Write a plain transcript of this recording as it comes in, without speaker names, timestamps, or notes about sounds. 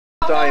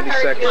die any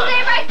second.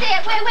 Stay right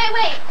there.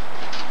 Wait.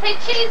 Say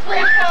cheese,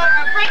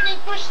 Brittany,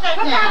 push that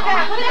down.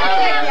 Put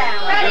that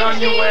down. Get on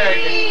your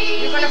wagon.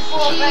 You're going to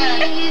fall back.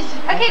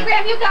 Okay,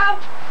 Graham, you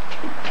go.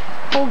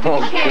 Oh,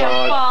 God.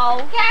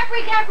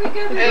 Gabri,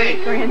 good.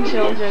 Hey.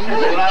 Grandchildren.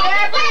 Gabriella.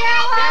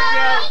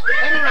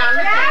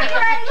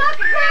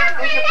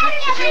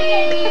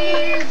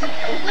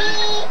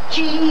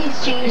 Cheese.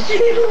 She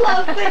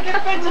loves taking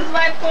pictures of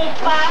my pool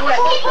pop.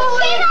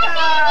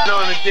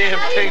 On the damn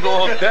thing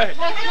all day.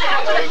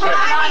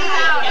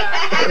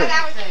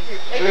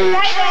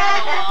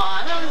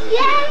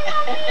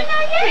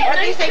 What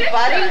do you say,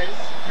 buddy?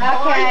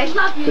 Okay.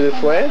 Did it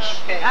flash?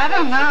 I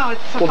don't know.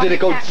 It's Well, did it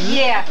go?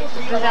 Yeah.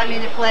 Does that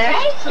mean it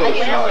flashed?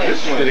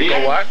 Did it go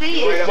what?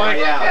 See it. I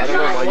don't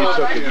know why you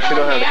took it. You should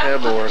know how the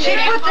camera works. She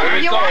put the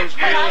yours.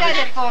 Said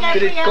it for me.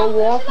 Did it go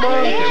off,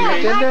 Mom?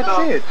 Then that's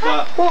it.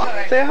 Well,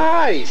 say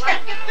hi. Come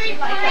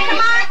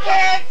on,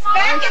 kids.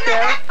 Back in the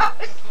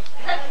house.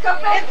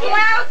 It's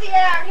lousy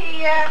out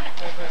here.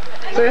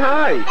 Say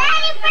hi.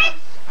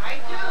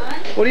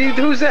 What do you?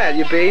 Who's that?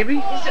 Your baby?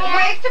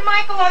 Wave to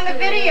Michael on the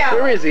video.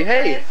 Where is he?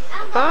 Hey.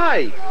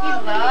 Hi. He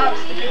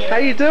loves to be How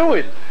you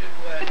doing?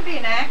 Could be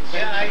an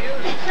action.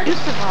 You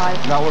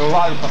survived. Not with a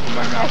lollipop in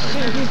my mouth.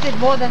 You did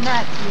more than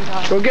that,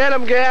 sweetheart. Go get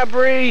him,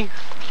 Gabri.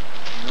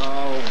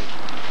 No.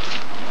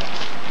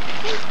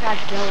 He's got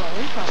Jello.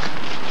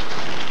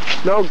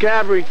 No,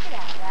 Gabri.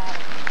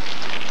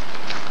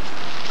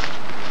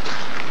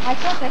 I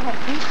thought they had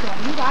boots on.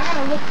 I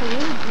gotta look for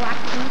little black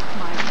boots,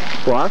 my man.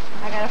 What?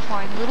 I gotta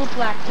find little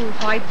black boots,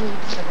 high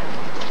boots for them.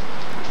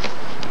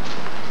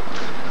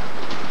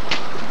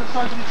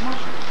 Oh,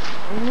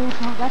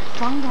 that's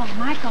fungal.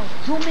 Michael,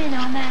 zoom in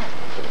on that.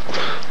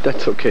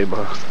 That's okay,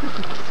 Mom.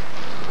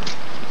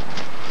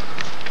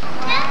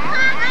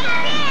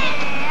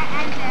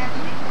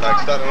 Like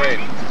starting to rain.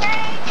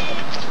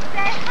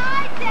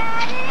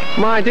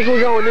 Ma, I think we're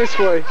going this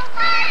way.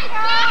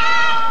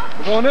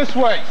 We're going this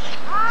way.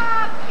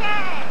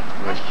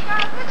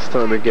 It's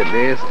starting to get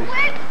nasty.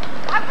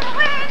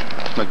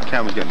 My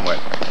camera's getting wet.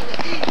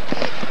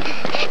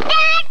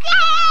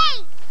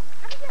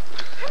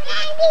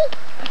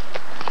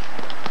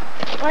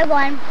 I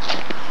won.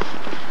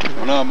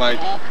 What up,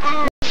 Mike?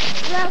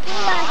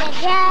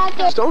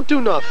 Just don't do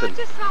nothing.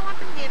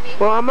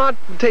 Well, I'm not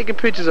taking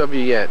pictures of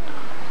you yet.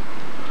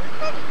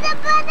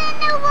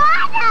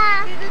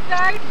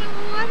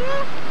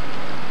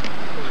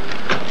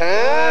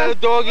 Ah,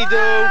 doggy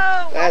do.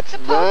 That's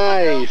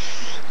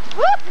nice.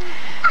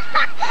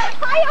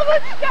 I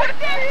almost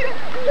stepped in.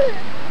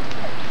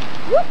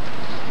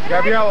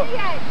 Gabriella.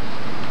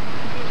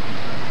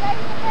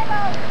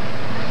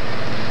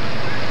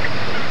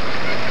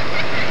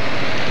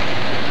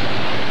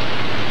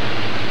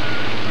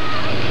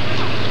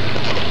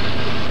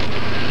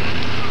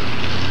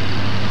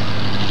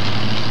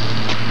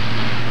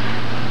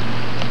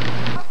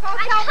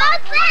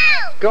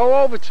 Go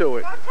over to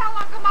it. Don't tell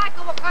Uncle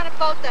Michael what kind of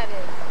boat that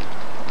is.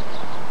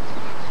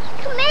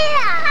 Come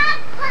here.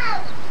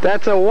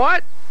 That's a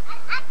what?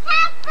 A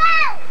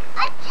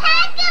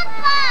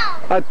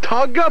tugboat. A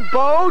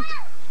tug-a-boat?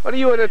 What are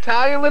you, an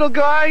Italian little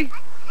guy?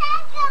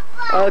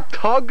 A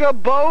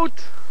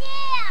tug-a-boat? Yeah.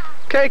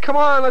 Okay, come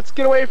on, let's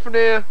get away from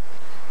there.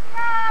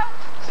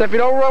 Steffi,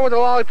 don't run with a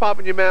lollipop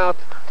in your mouth.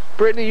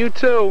 Brittany, you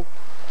too.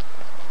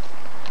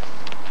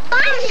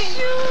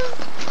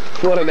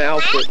 What an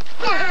outfit.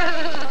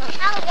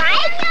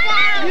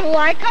 You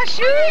like her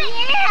shoes?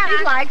 Yeah.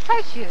 He likes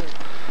her shoes.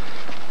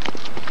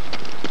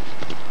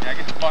 Yeah,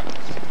 get the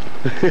buckets.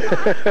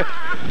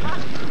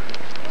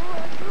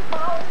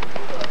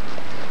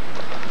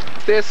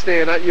 Their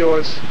stand, not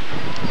yours.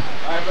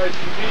 All right, let's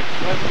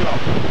go.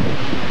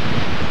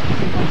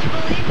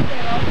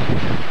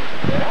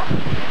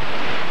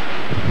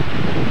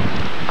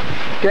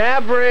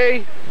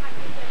 Gabri.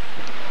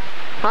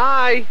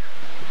 Hi.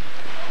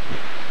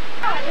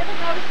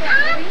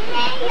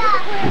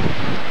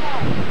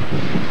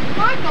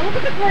 Michael, look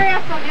at the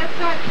grass on the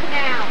outside of the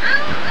canal.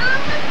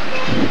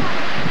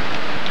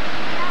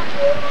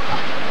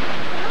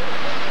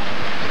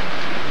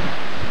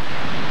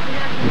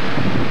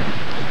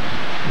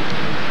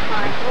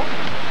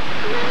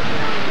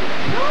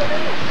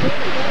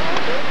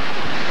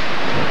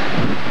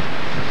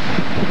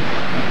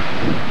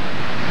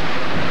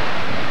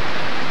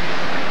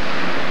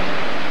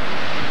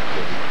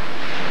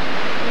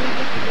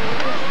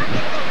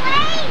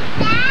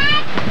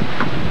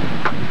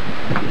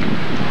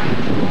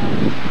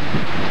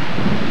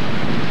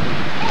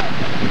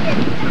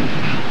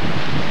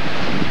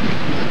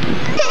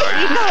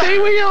 Stay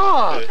where you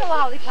are. The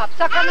lollipop.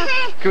 Suck on the...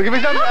 Can you give me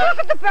some? Look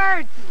at the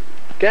birds.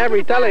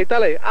 Gabri,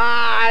 dale.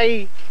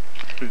 Ay.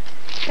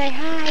 Say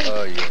hi.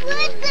 Oh, yeah. Look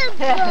at the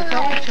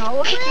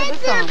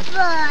song.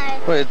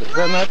 Wait,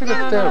 no, I think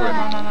it's there already.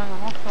 No.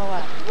 I'll throw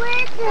that.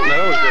 No,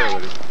 that was there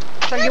already.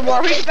 So you're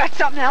worried about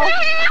something else?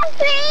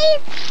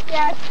 Please.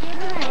 Yes, give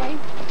it away.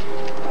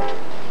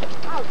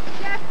 Oh,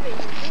 Jeffrey,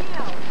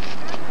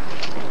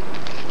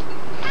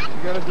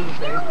 You gotta do the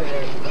same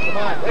thing. Come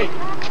on, hey.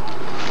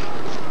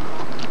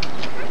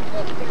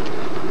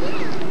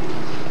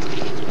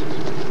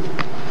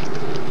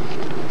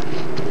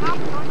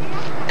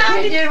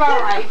 You did all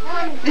right.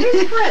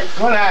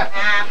 What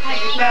happened?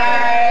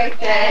 Happy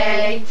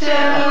birthday to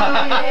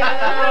you.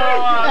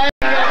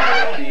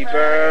 Happy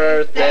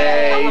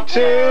birthday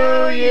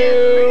to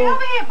you.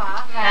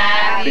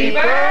 Happy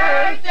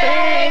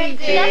birthday,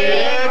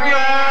 dear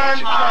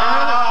Grandma.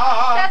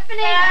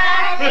 Stephanie.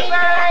 Happy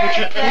birthday.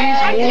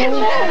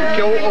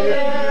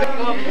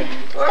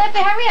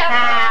 Stephanie, hurry up.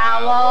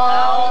 How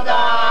old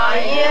are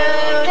you?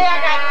 See, I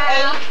got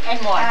 8 and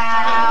 1.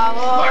 How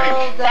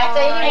old? That's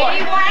 81.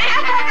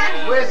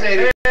 Where's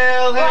it?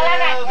 Well, I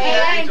got 8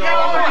 and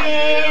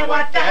going.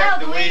 What the hell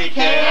do we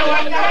care?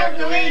 What the hell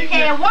do we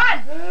care?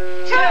 1,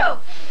 2,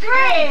 3.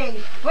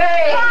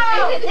 Wait.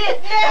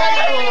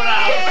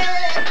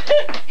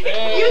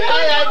 You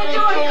thought you were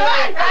doing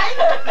good, right?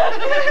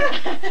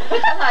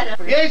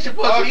 You ain't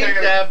supposed to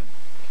eat them.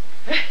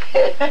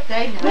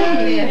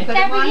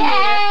 Stephanie,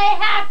 yay,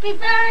 happy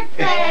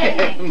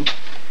birthday.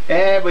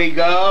 There we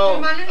go.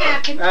 On the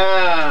napkin.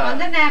 Ah. On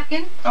the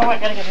napkin. Oh, I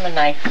gotta give him a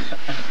knife.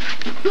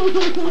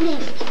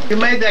 You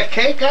made that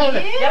cake out of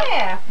it?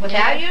 Yeah.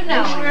 Without you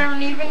knowing. You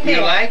weren't even there.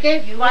 You like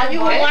it? While you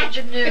were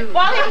watching news.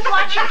 While he was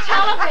watching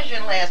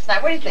television last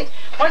night. What do you think?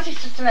 Once he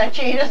sits in that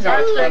chair, he doesn't know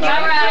what's going on.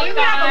 All right, You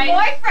have a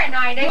boyfriend,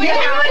 I know. You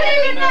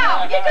wouldn't even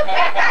know. You could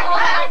back out.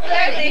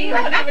 You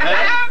wouldn't even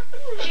know.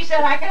 She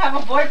said I could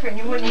have a boyfriend.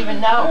 You wouldn't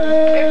even know.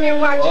 If you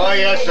watch Oh,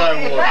 yes, I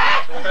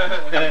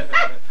would.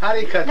 How do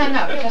you cut this?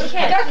 No,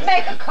 just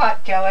make a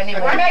cut, Joe,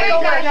 anyway. Make a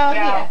wish,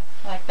 Joe.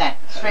 Like that,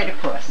 straight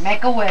across.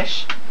 Make a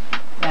wish.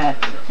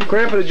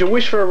 Grandpa, did you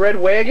wish for a red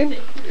wagon?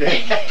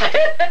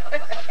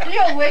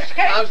 You wish,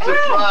 I'm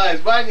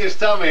surprised. Why didn't you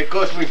tell me it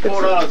cost me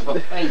 $4 for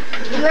paint?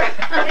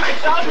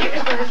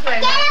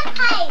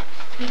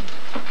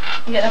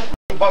 Yeah.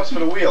 $2 for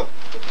the wheel.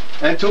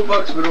 And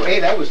 $2 for the... Hey,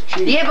 that was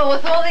cheap. Yeah, but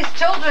with all these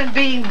children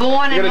being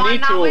born and You're gonna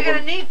need two whatnot, we're of gonna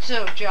them. need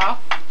to, Joe.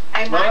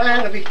 Well, I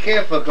had to be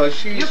careful because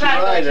she used to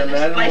ride them and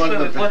I didn't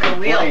want them to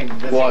complain.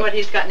 What?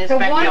 He's got in his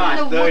backyard.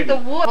 The one with the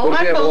wood. What was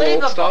he have, all the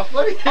old stuff?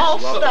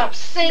 Old stuff.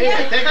 Singing,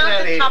 Yeah, take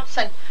that in. countertops,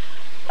 and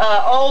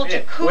old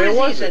Yeah. Where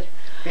was jacuzzis. it?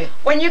 And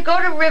when you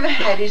go to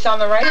Riverhead, he's on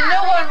the right. And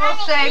no one will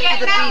say for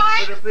the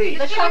beach. For the beach.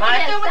 Look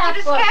what you're doing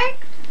to this cake.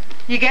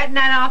 You getting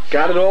that off?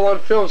 Got it all on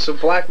film, so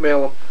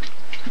blackmail him.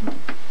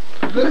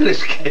 Look at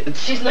this kid.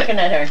 She's looking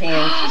at her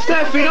hands.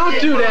 Steffi, don't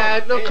do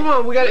that. No, come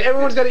on.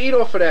 Everyone's got to eat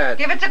off of that.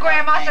 Give it to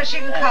Grandma so she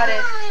can cut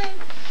it.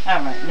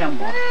 All right, no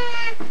more.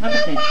 Look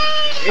at this.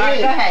 All right,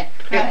 go ahead.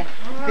 Go ahead.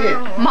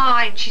 Here.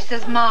 Mine. She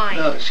says mine.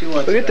 No, she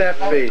wants Look at that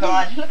face.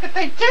 God, look at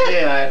that too.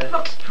 Yeah,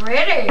 Looks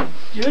pretty.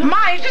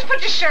 Mine, just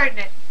put your shirt in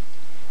it.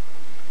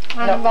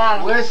 On the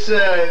bottom. let's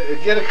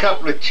get a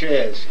couple of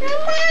chairs.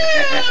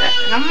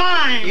 Now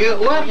mine. You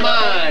what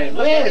mine?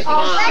 Where's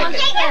mine?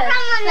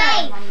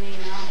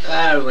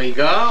 There we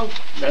go.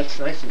 That's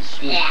nice and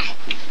sweet.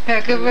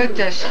 Here, give her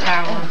this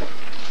towel.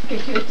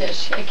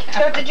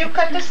 So did you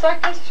cut this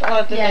like this?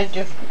 Or did they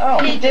do? Oh,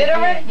 he did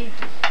already?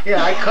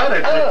 Yeah, I cut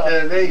it,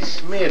 but they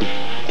smeared.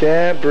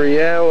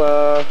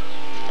 Gabriella.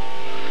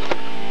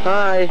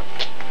 Hi.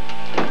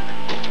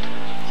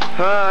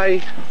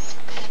 Hi.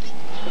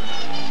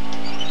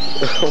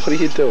 What are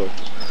you doing?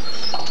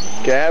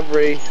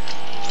 Gabri.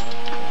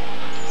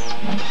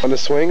 On the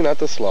swing, not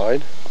the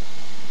slide.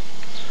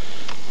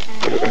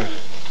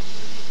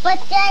 But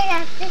then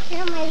I have to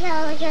kill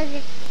myself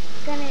because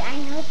I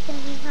know it's gonna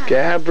be hard.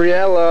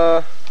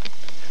 Gabriella.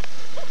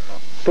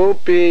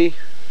 Boopy.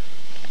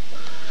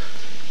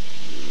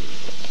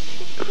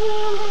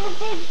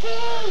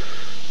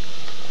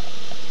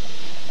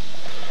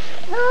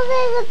 Oh,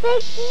 there's a big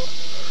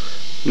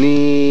piece.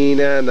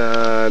 Nina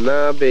na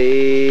na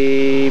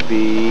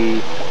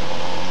baby.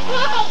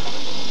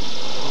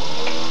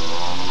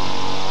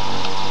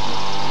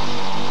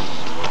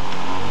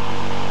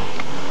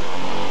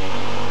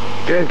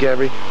 Good,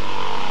 Gabby.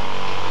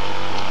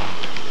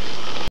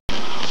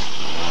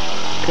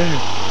 Good.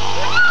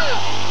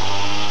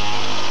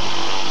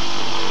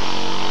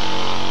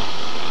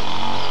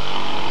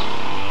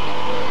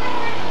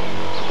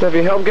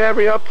 Steffi, help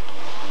Gabby up.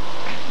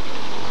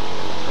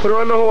 Put her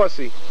on the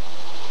horsey.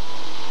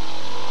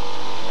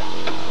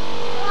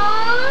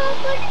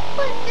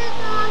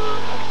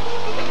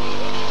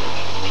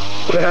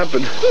 What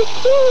happened?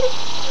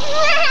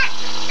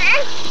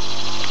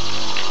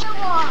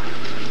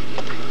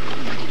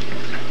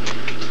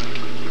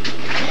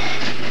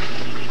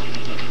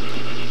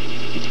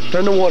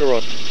 Turn the water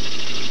on.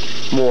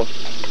 More.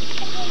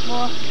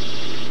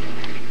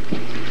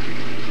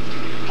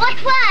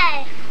 Which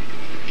way?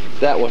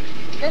 That one.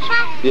 This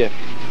one? Yeah.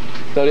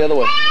 No, the other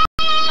way.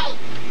 Hey!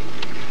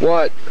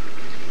 What?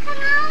 Come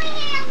over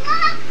here,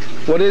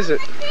 look! What is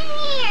it? What's in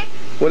here?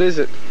 What is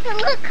it?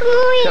 Look, come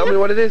over here. Tell me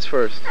what it is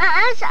first.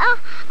 It's a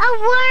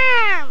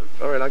worm.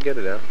 Alright, I'll get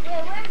it out.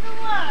 Yeah, where's the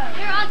worm?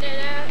 Here, I'll get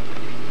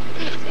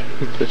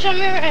it. Show me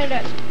where it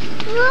is.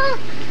 Look.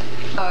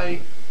 Hi.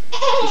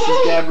 This is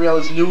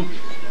Gabriella's new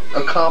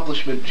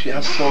accomplishment.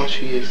 How smart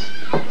she is.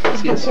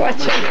 See how smart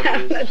she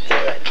is.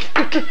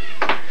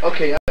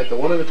 Okay, I the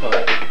one at a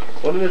time.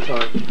 One at a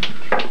time.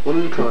 One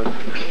at a time.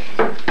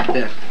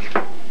 There.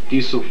 Do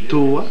you so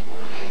do what?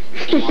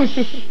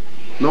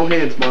 No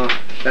hands, Ma.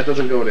 That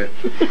doesn't go there.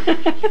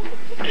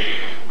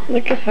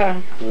 Look at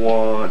her.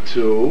 1,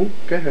 2.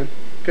 Go ahead.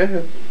 Go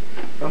ahead.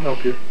 I'll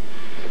help you.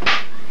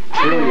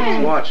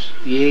 3. Watch.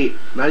 The 8.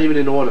 Not even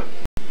in order.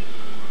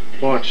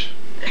 Watch.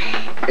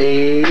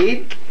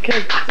 8.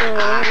 Good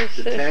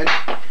The 10.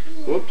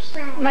 Whoops.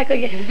 Michael,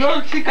 I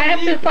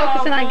have to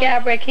focus in on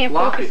Gabby. I can't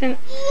focus in.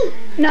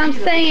 No, I'm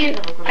saying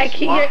I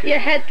can't. Your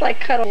head's like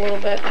cut a little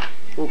bit.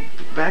 Well,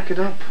 back it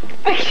up.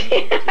 I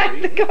can't. I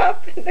have to go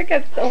up and look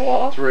at the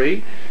wall.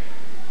 3.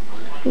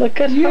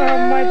 Look at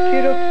her, my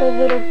beautiful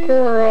little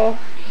girl.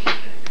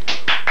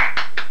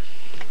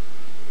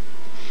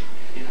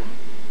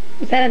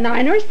 Is that a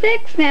 9 or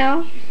 6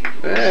 now?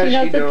 Yeah, she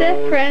knows the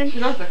difference. She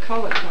knows the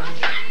color.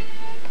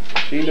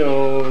 She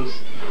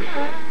knows.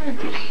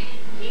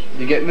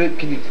 You getting it?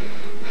 Can you?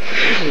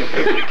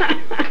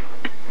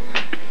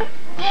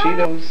 She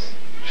knows.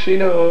 She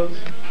knows.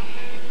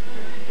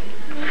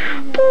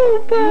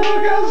 Oh,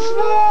 look how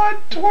smart!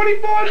 20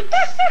 bucks!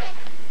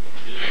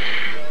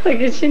 Look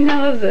at, she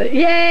knows it.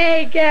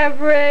 Yay,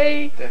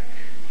 Gabby!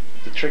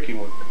 It's a tricky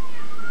one.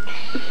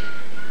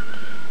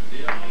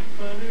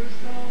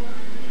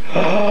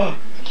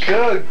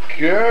 Good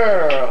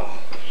girl!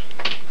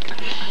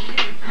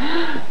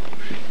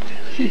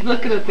 She's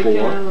looking at the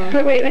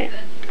camera. Wait.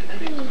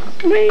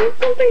 Wait,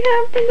 something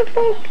happened to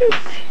focus.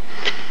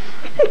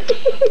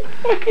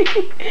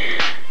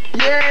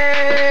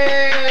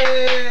 Yay!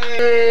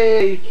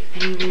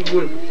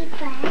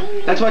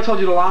 That's why I told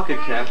you to lock it,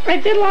 Kev. I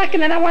did lock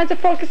it and I wanted to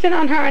focus in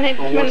on her and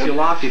well, once you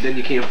lock it, then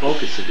you can't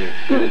focus it there.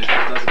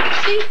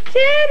 She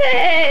did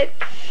it!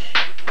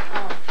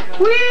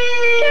 So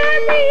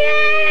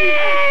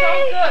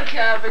good,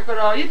 Gabby.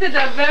 You did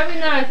that very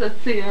nice, let's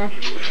see her.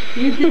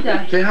 You did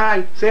that. Say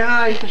hi. Say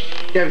hi.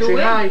 Gabby, say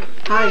hi.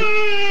 Hi.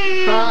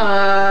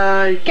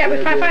 Hi. Gabby,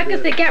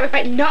 focus it. Gabby,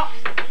 fight. No.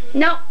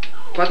 No.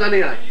 Quanta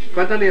ne hai?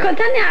 Quanta ne hai?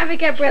 Quanta ne hai,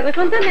 Gabriella?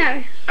 Quanta ne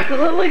hai?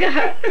 Look at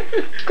her.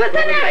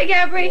 Quanta ne hai,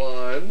 Gabby?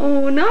 1.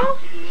 Uno.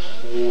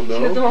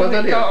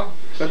 Quanta ne hai?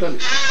 Quanta ne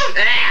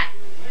hai?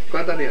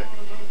 Quanta ne hai?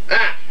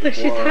 Look,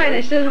 she's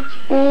hiding. She's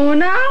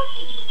uno.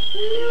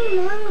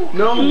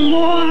 No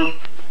more.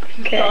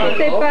 Okay,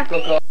 say bye.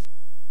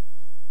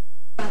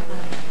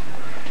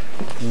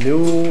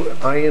 New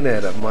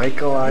Ionetta,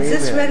 Michael Ionetta. Is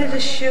this ready to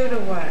shoot or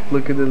what?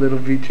 Look at the little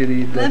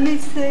Vicerita. Let me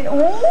see.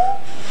 Oh!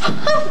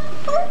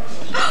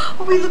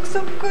 Oh, he looks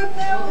so good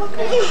now. Look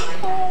at him.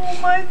 Oh,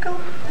 Michael.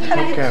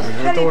 Help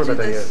Gavin. Don't worry about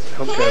that yet.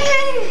 Help Gavin.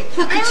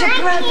 Look at your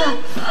brother.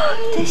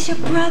 There's your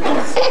brother.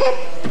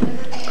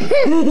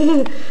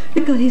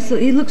 Michael,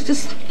 he looks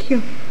just like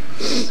you.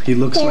 He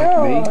looks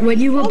like me. When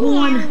you were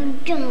born.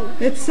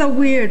 It's so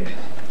weird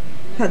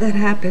how that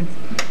happened.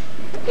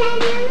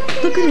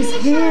 Look at his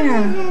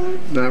hair.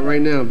 Not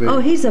right now, baby. Oh,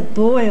 he's a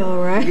boy, all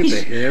right. Look at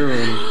the hair on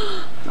him.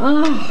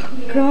 Oh,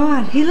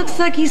 God. He looks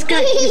like he's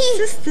got his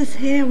sister's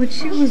hair when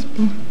she was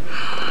born.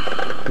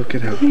 Look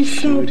at how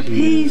He's so cute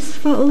he is.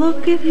 peaceful.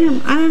 Look at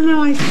him. I don't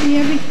know. I see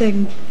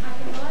everything.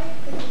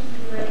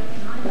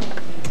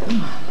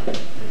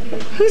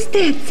 Who's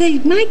that? Say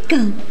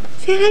Michael.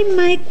 Say hi,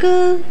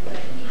 Michael.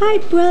 Hi,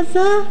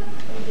 brother.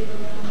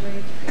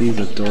 He's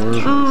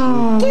adorable.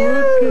 Oh,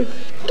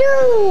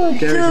 look at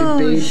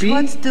Gary's a baby.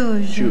 What's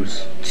douche?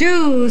 Juice.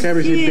 Juice.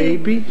 Gary's a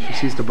baby. She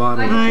sees the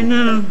bottom. I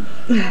know.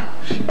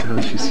 She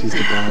does. She sees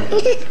the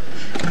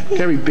bottom.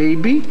 Gary,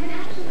 baby.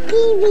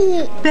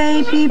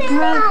 Baby,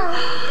 brother.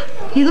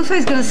 He looks like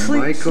he's gonna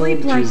sleep Michael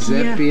like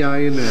Giuseppe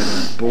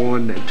Ionetta,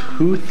 born at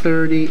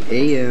 2:30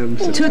 a.m.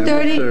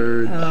 September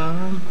 3rd.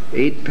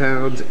 8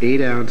 pounds,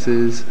 8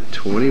 ounces,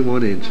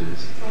 21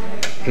 inches.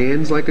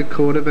 Hands like a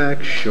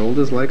quarterback,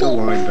 shoulders like a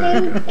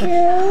linebacker.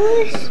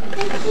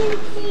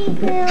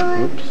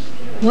 Oops.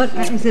 What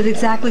is it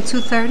exactly?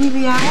 2:30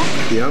 the hour?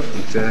 Yep,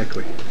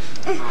 exactly.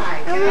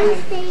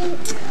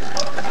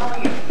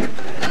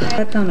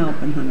 That don't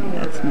open, honey.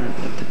 That's not.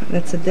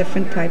 That's a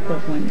different type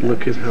of window.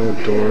 Look at how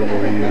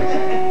adorable he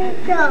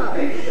is.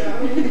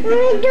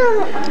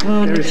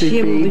 Oh, There's next a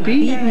year we'll be baby.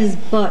 beating his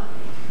butt.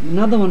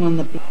 Another one on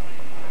the beach.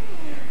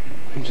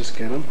 You just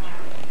get him.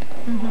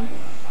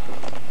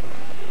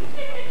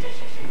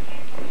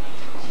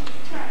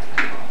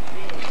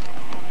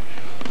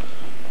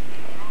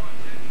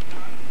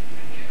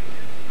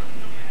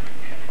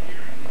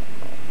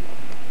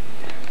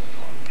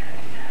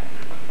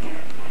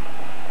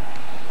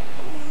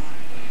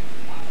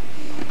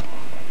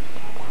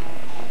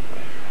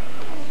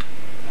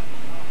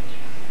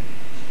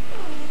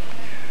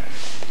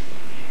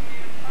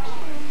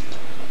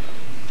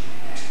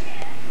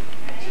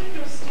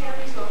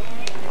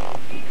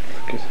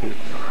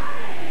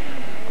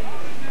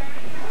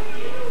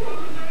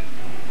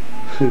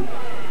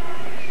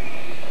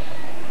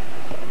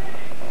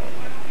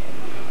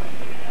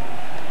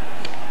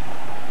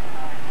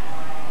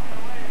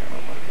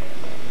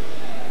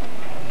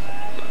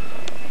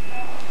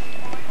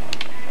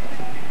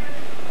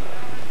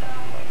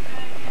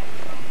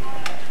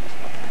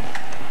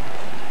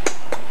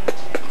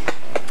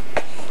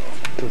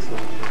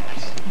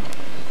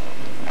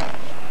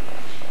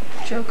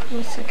 Joe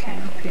Caruso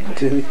came up here.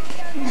 Did he?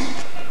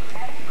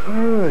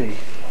 Hi.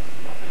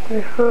 Say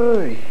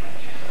hi.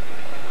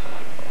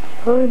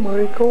 Hi,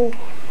 Michael.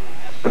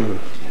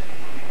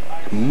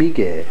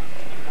 Miguel.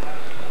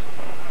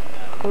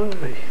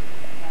 Hi.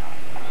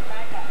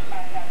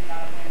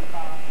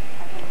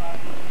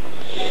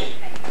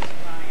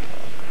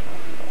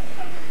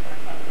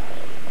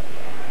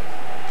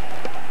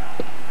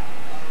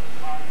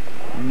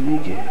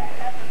 Miguel.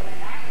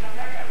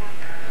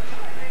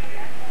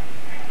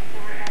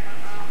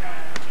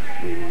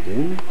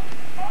 Aiden.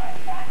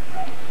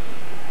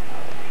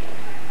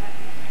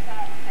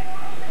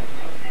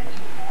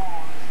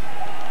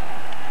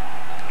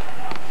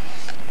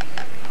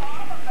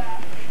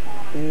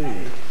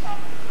 Hey.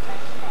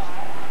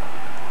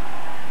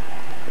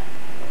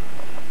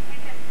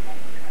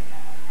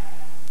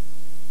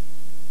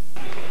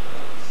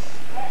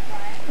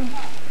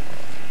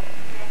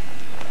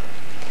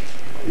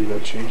 Are you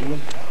not changing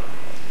them?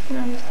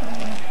 No, he's not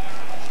wet.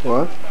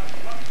 What?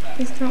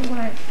 He's not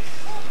wet.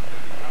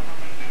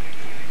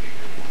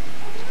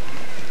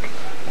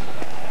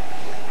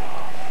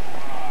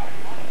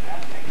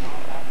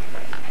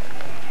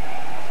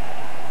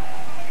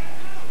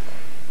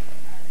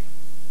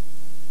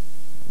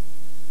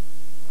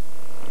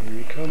 Here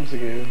he comes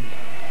again.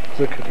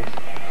 Look at him.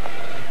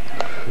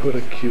 What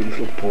a cute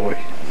little boy.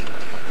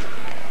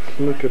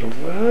 Look at him.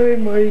 Hi,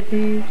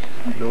 Mikey.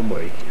 No,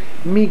 Mike.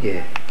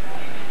 Miguel.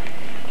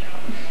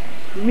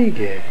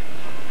 Miguel.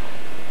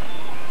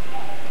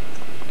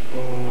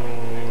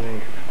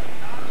 Oh.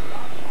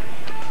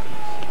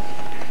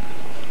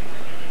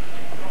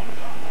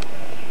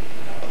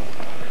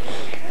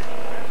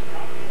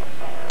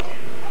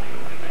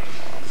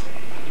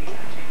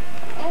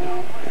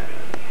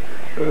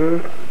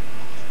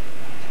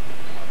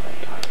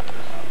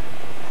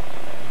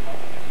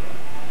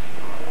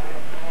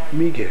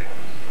 Miguel.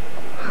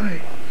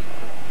 Hi.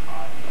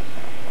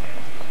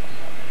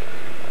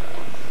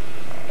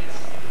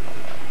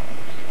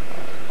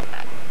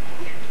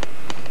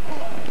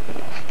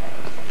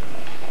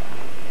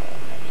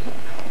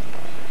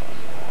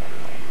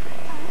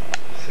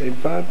 Say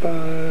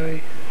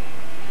bye-bye.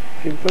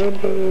 Say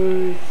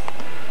bye-bye.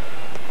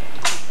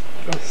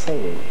 A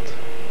salute.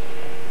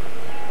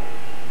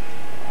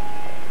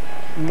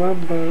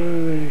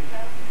 Bye-bye.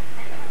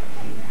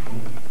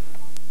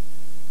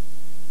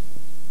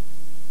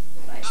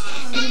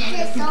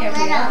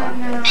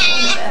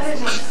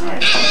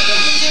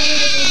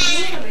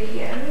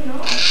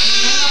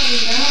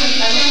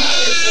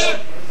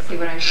 See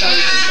what I'm showing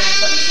you?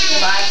 Put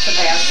lots of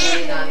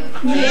Vaseline on.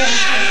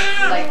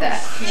 Yeah. Like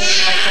that.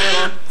 Like a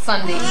little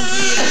sundae.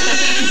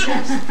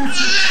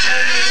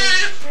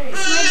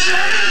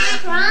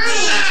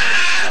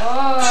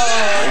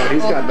 Oh,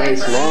 he's got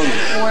nice lungs.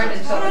 Forward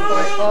until the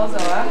cord falls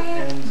off.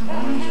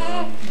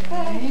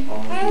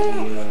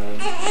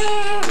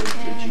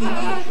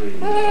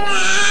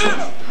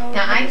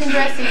 Now I can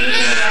dress and you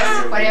can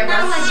dress whatever you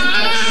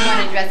want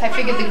to dress. I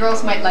figured the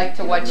girls might like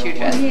to watch you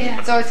dress.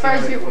 Yeah. So as far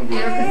as you're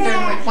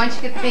concerned, once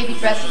you get the baby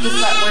dressed, just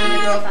let one of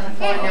the girls on the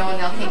floor know and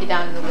they'll take you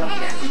down in the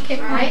wheelchair. Okay,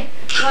 right?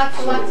 Lots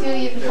of luck to you.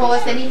 You can call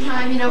us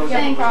anytime, you know, if you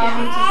have a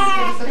problem,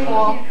 just give us a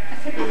call.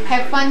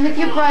 Have fun with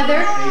your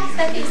brother.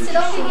 Sandy, sit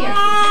over here.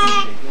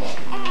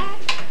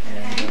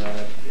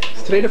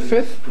 Is today the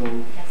 5th?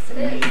 Yes, it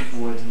is.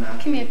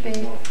 Come here,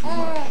 babe.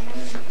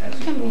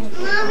 Come here.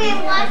 Mommy,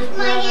 wash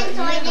my hands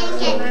so I didn't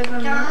get dirt.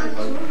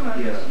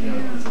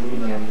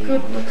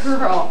 Good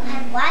girl. I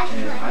washed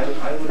my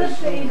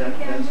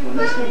hands.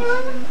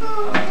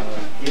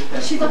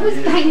 She's always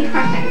banging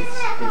her head.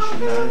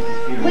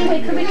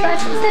 Wait, can we try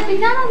some stepping?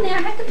 Not on there.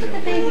 I have to put the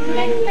baby. We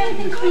have to put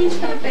everything clean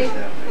for the baby.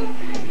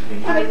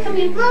 All right, come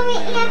here. Mommy,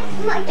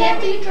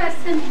 After you dress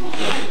him.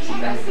 is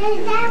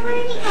that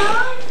where he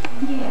goes?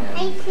 Yeah. I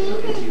see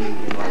it.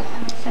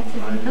 That's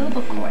his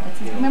umbilical cord. That's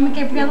his. Remember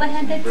Gabriella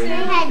had that too? I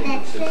had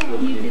that too.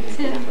 You did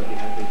too.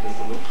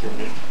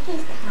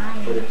 He's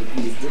tired.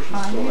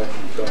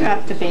 Drop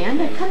the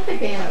band. I cut the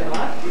band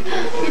off. You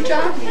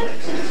dropped it? Is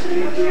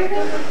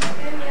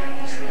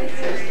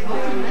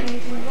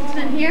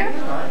it here?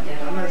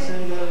 I'm not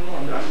saying that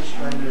wrong. I'm just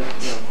trying to,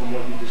 from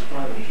what you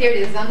described. Here it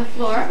is on the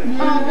floor. Oh,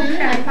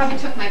 okay. I probably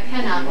took my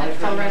pen out and it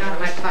fell right out of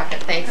my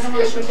pocket. Thanks. I don't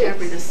want to show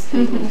Gabby this.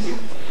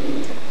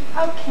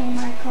 Okay,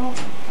 Michael.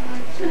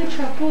 Any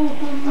trouble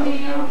with me? Mommy,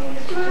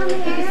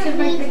 You can sit I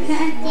right need to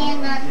there.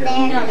 stand up No,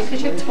 there.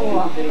 because you're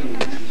tall.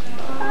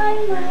 Hi,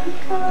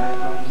 Michael.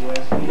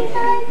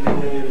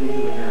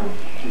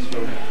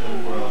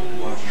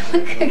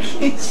 Look how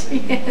cute she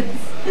is.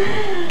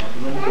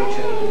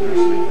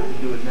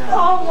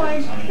 Oh my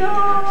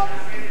God.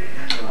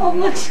 Oh,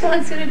 look, she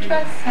wants you to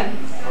dress him.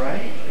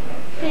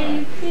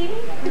 Baby,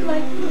 you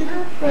like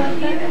little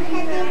brother?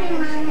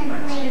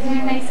 Isn't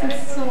he nice and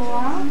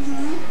soft?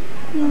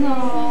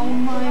 No,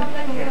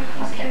 Michael.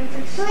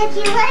 But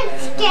you like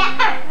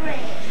Gabby.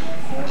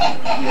 I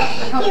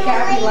hope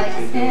Gabby likes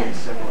him.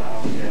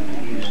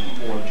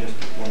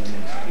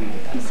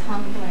 He's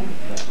hungry.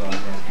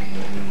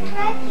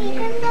 Let's eat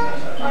him though.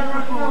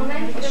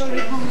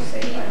 Straight home,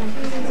 straight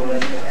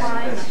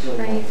home.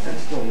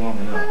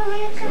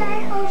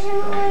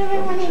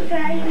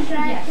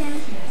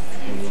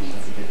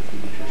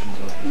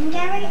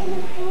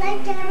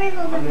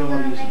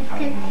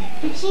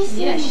 Yeah, she's got to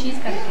get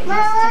used to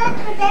Well,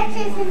 that's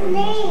his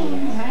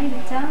name. Right,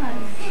 it does.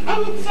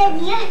 And it said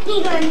you're a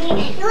big one.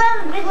 You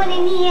have a big one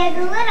and he has a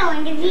little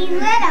one because he's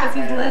Because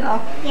little. he's little.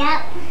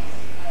 Yep.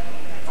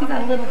 He's a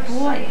little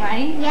boy,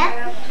 right? Yep.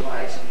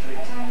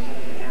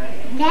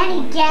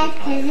 Daddy guessed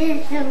because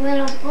it's a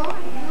little boy.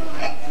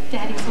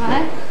 Daddy's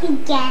what? He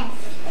guessed.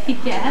 He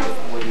guessed.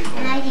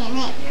 And I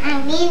didn't. I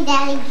mean,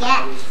 Daddy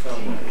guessed.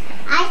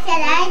 I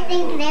said I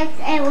think it was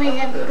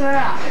a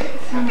girl.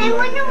 I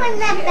wonder when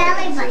that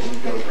belly button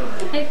goes.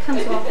 It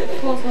comes off. It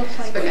falls off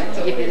like Forgot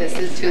to give you this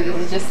too. This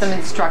is just some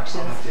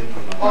instructions.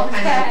 All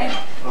kinds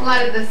of, a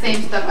lot of the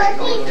same stuff. But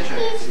he's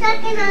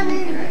sucking on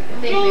his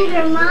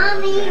finger.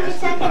 Mommy, he's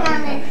sucking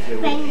on his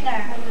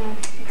finger.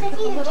 Because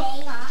he's a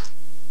baby.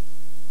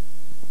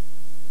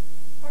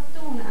 We're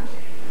doing that.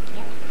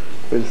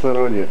 It's not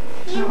on yet.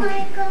 Here,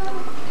 Michael.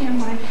 Here,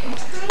 Michael.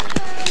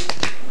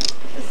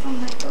 This one,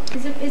 Michael.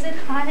 Is it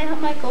hot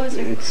out, Michael? Is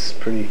it? It's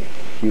pretty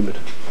humid.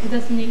 He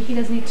doesn't need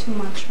too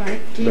much,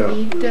 right? Do you No.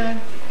 need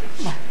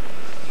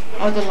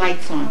oh, the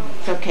light's on.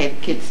 It's okay,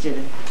 the kids did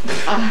it.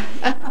 I'm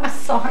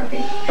sorry.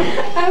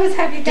 I was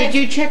happy. Did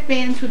you check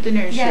bands with the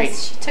nursery?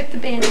 Yes, she took the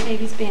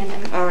baby's band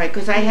in. All right,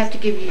 because I have to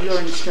give you your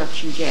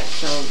instructions yet,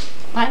 so.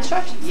 My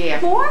instructions? Yeah.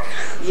 More?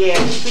 Yeah,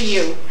 it's for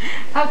you.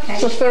 Okay.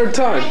 It's the third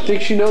time.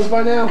 Think she knows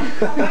by now?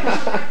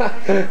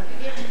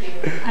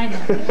 I know.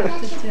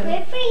 What to do.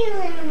 Wait for you,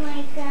 little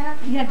Michael.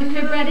 You have the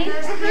crib ready?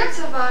 Thinks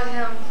about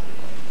him.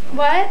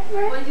 What?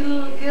 What your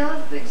little girl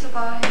thinks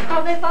about him.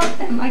 Oh, they love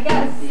him, I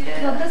guess.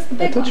 Yeah. Well, this is the I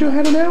big thought one. you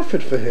had an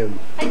outfit for him.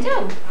 I do.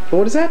 Well,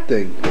 what is that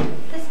thing?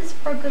 This is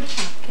for a good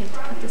shop kid to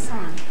put this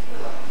on.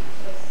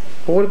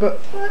 Well, what about...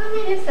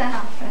 Here's the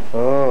outfit.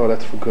 Oh,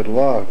 that's for good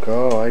luck.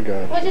 Oh, I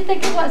got it. What did you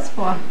think it was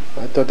for? I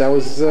thought that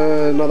was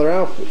another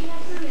outfit.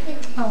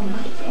 Oh,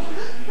 my God.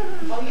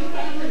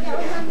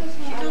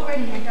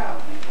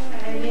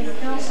 He's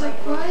so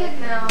quiet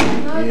now.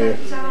 No, Yeah.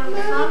 that's out of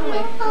the family.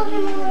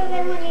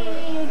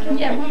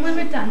 Yeah, when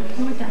we're done.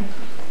 When we're done.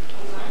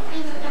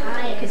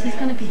 Because he's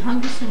going to be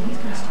hungry soon. He's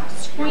going to start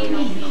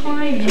screaming and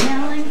crying and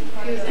yelling.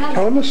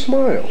 Tell him to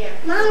smile.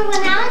 Mom,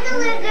 when I was a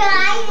little girl,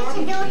 I used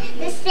to do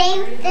the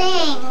same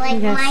thing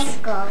like Yes.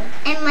 Michael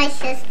and my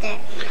sister.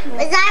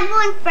 Was I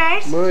born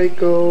first?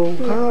 Michael,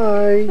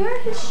 hi. Where are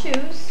his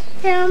shoes?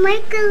 So,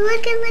 Michael,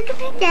 look at my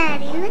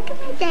daddy. Look at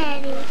my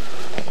daddy.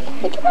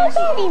 Look at my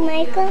daddy,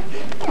 Michael.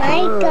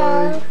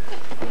 Michael.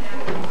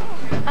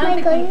 I don't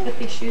think we can put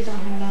these shoes on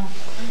him, though.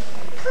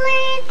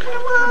 Please, come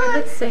Okay, on.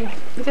 let's see.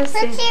 Let's Let's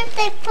see see. if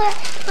they put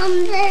the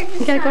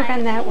You gotta go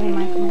down that way,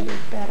 Michael. Maybe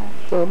it's better.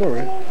 Oh, I'm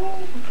alright.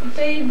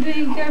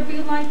 Baby, Gabby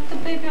liked the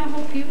baby. I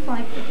hope you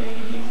like the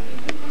baby.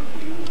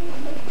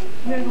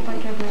 We're gonna go buy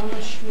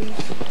Gabriella's shoes.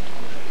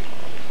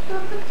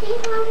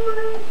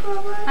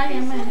 I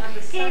am in.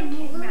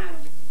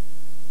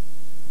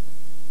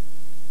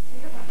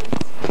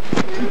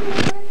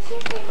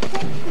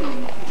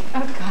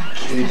 Oh, God.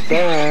 He's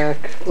back.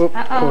 Oh,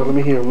 come on, let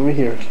me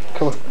hear.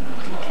 Come on.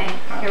 Okay,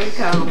 here we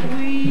go.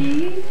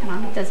 Breathe.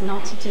 Mommy doesn't know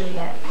what to do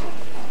yet.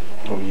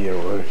 Oh, yeah,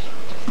 right.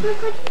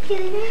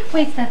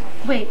 Wait, Steph.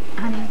 Wait,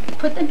 honey.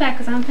 Put them back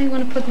because I don't think you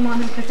want to put them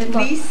on him because they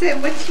look. Lisa,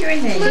 what's your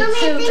name? You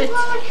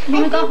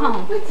want to go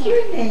home? What's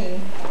your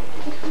name?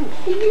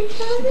 She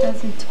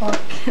doesn't talk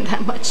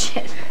that much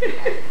yet.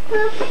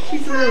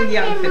 She's a little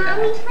young for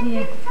that.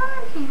 Yeah.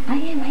 I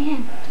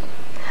am.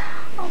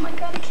 Oh my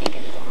God, I can't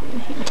get it on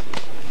here.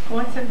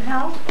 Want some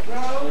help?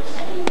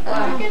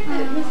 Get the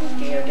Mrs.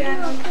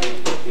 Giordano.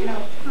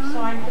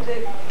 Sign for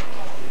the.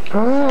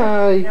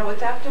 Hi. No,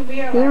 it's after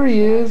we are. There he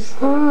is.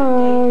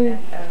 Hi.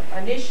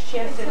 She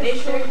has the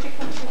initial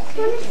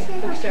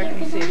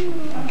circumcision.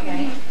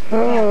 Okay.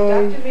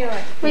 Hi. Dr.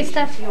 Miller. Wait,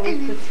 Steph.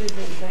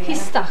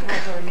 He's stuck.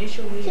 Her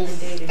initial legal He's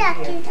date stuck.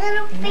 His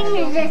little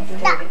fingers are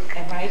stuck.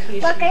 And right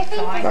here Look, I she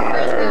think signed.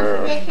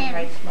 this is him.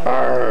 Writes my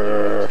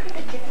Arr.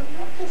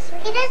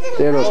 He doesn't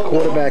They're those like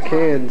quarterback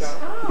hands.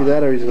 Either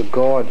that or he's a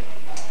guard.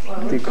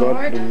 The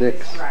guard for the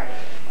Knicks.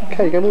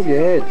 Okay, you gotta move your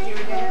head.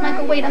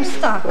 Michael, wait, I'm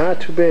stuck. Ah,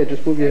 too bad.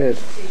 Just move your head.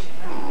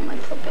 Oh, my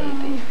poor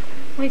baby.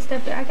 Wait,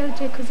 Steph, I gotta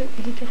do it because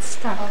he gets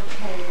stuck.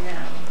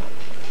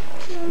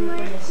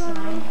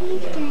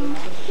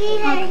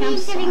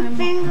 He's getting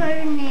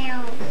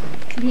fingernails.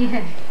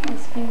 Yeah,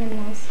 his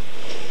fingernails.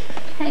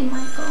 Hey,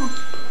 Michael.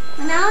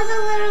 When I was a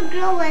little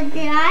girl, what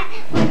did I?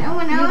 When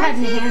You I had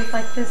was your hands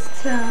like this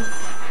too. You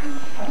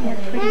had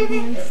pretty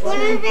hands when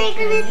are too. they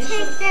gonna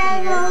take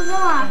those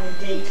off?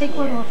 Take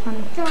what off,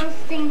 honey? Those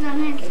things on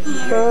his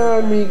hands.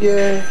 Ah,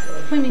 Miguel.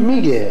 What do you mean?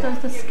 Miguel. Does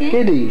the skin?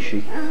 Que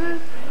dici?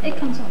 It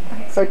comes off,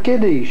 right? Ah, que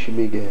dici,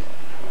 Miguel?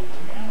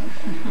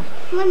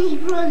 When he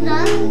grows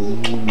up.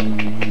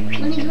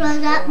 When he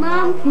grows up,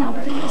 Mom. No,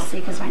 but then you'll see,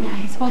 because right now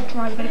he's all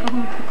dry. We gotta go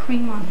home and put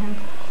cream on him.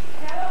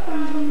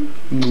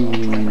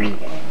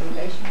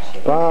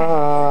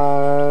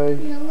 Bye.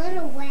 He's a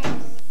little wet.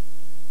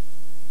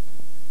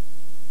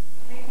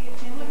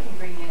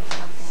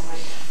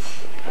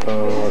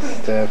 Oh,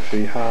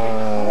 Steffi,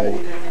 hi.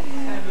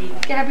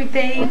 Gabby,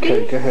 baby.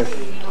 Okay, go ahead.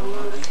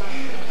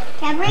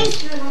 Gabby?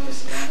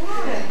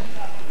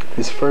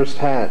 His first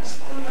hat.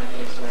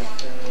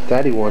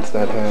 Daddy wants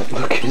that hat.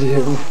 Look at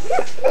him.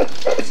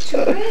 It's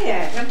too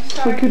bad. I'm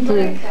sorry. Look at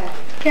him.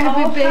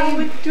 Cadbury Oh, baby. how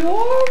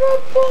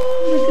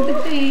adorable. Look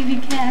at the baby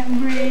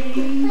Cadbury.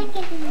 Look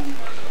at him.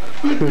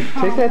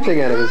 Take that thing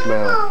out of his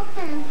mouth.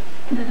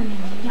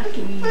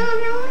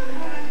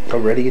 Yucky.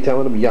 Already you're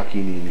telling him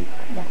yucky, Nene.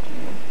 Yucky.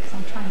 So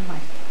I'm trying to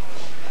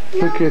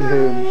like. Look at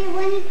him.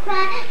 When he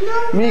cried,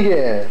 no.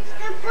 Miguel.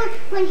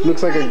 When he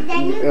Looks like cried,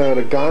 then you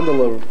a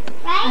gondola. right?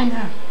 I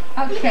know.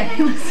 Okay,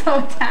 he was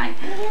so tight.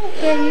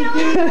 Baby.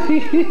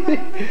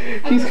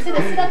 He's,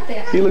 Sit up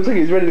there. he looks like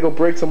he's ready to go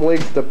break some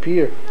legs at the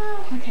pier.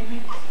 Okay,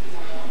 wait.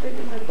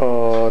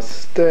 Oh,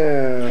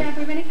 Steph.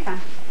 Cadbury, when it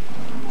comes.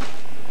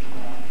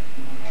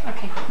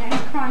 Okay, now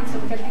he's crying, so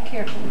we gotta be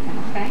careful with him,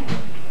 okay?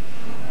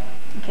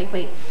 Okay,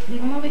 wait.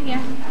 Leave him over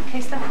here.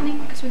 Okay, Stephanie?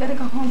 Because we gotta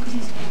go home, because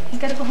he's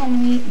gotta go home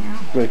and eat now.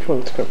 Wait, come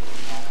on, let's go.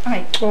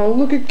 Alright. Oh,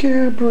 look at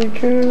Cadbury,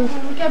 Kev.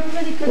 Oh, Cadbury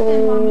really good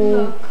then, Mommy,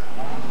 look.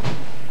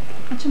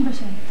 Faccio un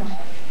bacetto.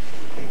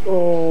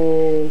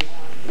 Oh,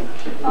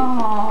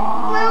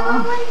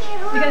 Aww.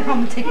 We gotta go home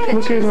and take pictures.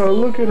 look at her,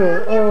 look at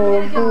her.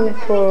 Oh,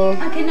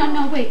 Hoopa. Okay,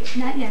 no, wait.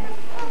 Not yet.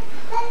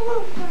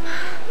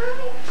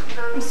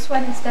 I'm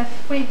sweating,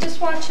 Steph. Wait,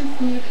 just watch him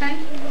for me, okay?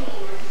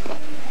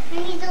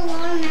 He's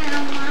alone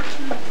now. I'm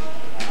watching.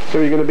 So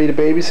you're going to be the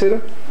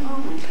babysitter? Oh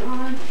my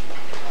god.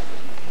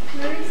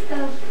 Where is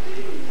the...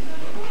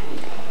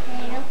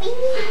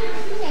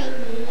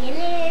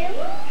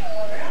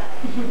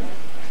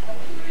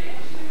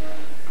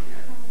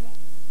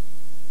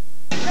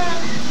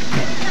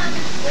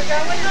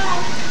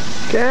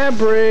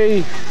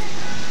 Cadbury.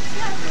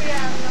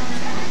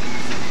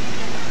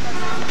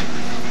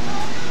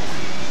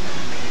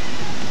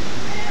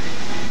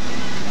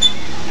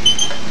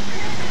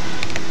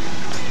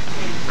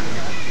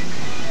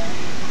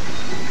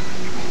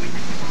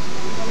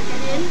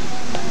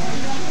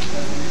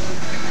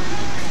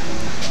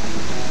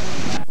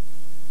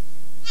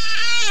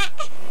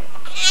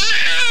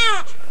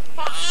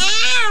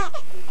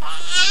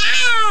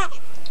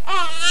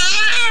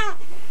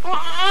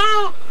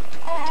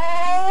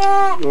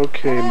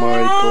 Okay,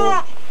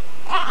 Michael.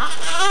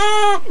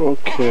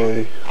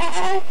 Okay.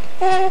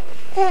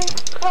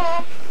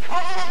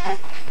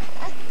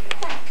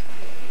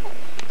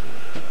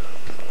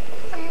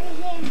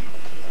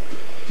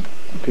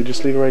 Okay,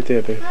 just leave it right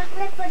there, babe.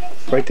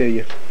 Right there,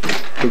 you.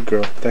 Good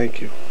girl.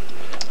 Thank you.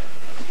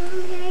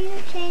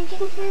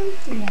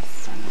 Yes,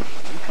 son.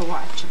 You can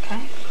watch,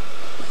 okay?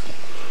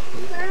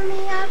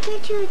 Mommy, I'll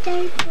get you a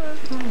diaper.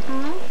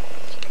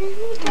 Excuse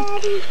me,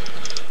 Daddy.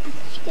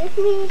 Excuse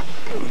me.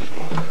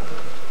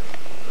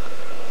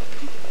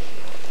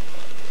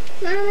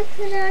 Mama,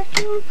 could I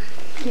do?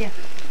 Yeah.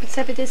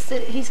 Except it is,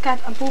 he's got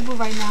a boo-boo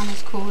right now in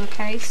his cool,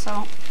 okay?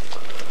 So,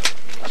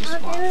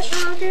 just watch.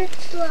 I'll do it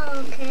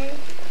slow, okay?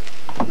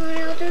 I'll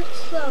do it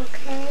slow,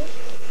 okay?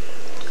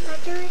 I'll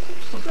do it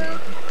slow.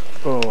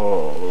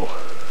 Oh.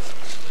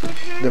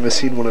 Never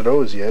seen one of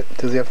those yet.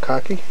 Does he have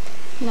cocky?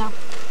 No.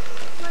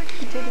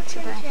 He did it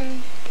today.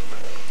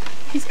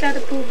 He's got a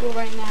boo-boo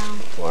right now.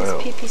 Wow.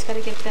 His pee-pee's got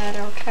to get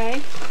better,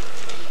 okay?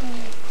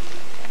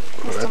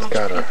 Oh, that's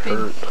gotta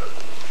hurt.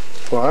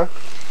 What?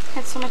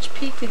 Had so much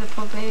pee-pee, the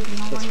poor baby. No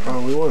That's wonder.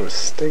 probably what was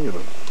stinging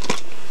him.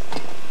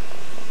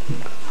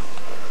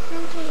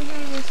 Something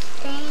has a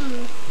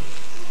stain.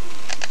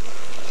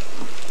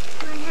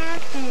 What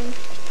happened?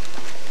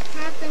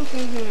 What happened to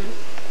him?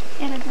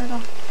 He had a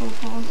little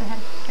boo-boo. They had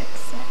to fix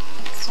it.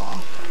 That's all.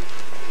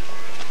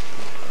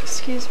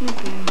 Excuse me,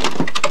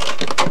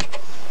 baby.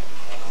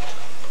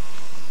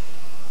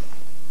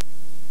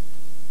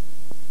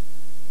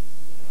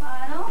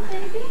 Bottle,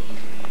 baby?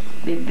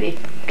 Bebê.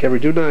 Cadbury,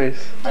 do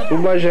nice.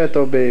 Un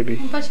bacetto, baby.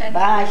 Un bacetto.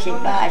 Baci,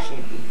 baci.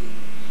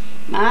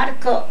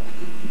 Marco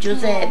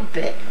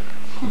Giuseppe.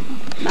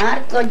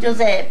 Marco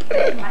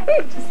Giuseppe.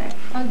 Michael Giuseppe.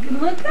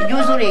 Look.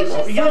 Giusto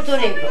Rico, giusto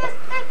Rico.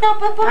 No,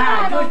 Papa.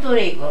 Ah, giusto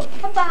Rico.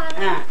 Papa.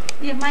 Ah,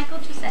 Yeah, Michael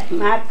Giuseppe.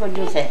 Marco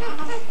Giuseppe.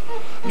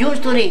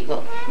 Giusto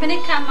Rico. Vieni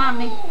qua,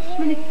 mommy.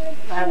 Vieni.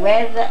 Ma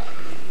guarda,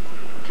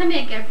 Come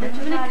here, Gabriel.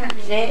 Vieni qua.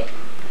 se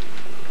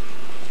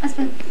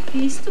Aspetta,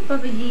 visto,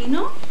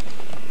 poverino?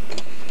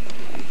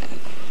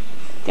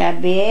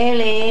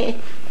 capelli,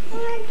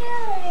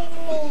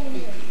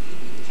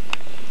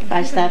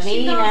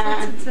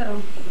 pastamina.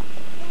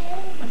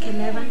 Ok,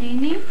 leva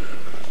Nini.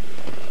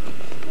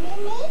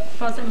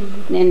 Posa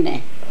Nini.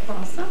 Nenne.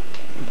 Posa.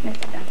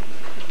 Metti da.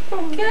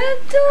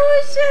 Che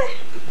dolce!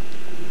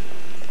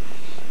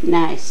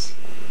 Nice.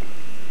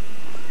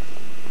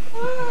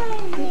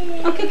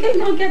 Ok,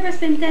 no, Gabriel,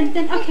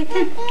 ten. Ok,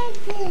 ten.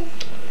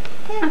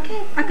 Ok,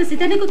 aku sih.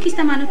 Tadi aku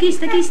kista mano,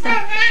 kista.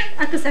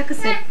 Aku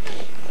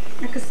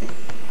sih.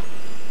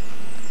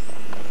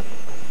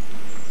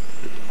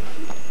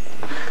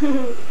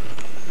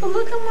 Oh,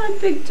 look at my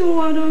big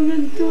daughter,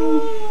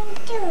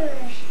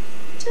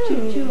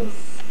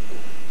 Juice.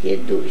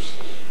 Jesus.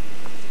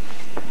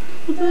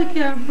 Look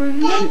at her.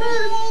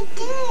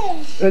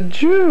 A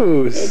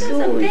juice. That's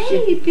a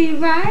baby,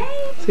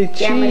 right? Say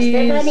Chiama cheese.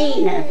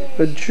 Stefanina.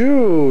 A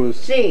juice.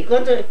 Sì,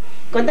 quanto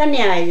Quanta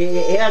ne hai?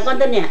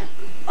 Quanta ne hai?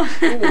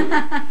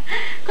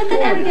 Quanta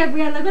ne hai,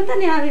 Gabriella? Quanta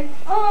ne hai?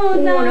 Oh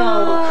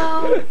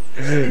no!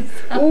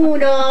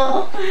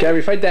 Uno.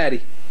 Gabby, fight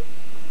Daddy.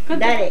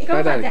 Daddy. Go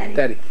Fight for Daddy.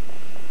 Daddy.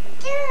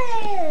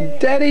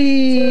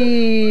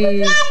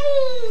 Daddy.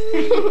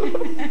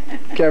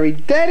 Gary,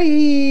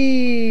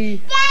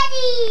 Daddy.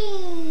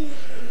 Daddy!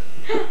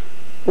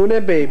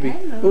 Una baby.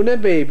 Una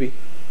baby.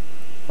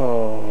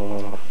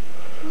 Oh.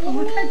 Oh,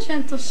 look how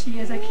gentle she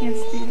is. I can't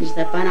stand Mi it.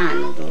 sta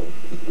parando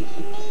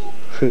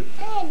tu.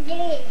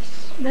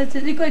 That's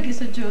it. Iko aqui,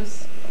 seu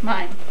juice.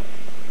 Mine.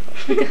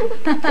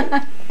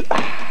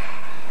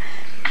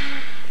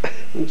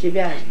 Non ci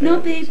piace? No,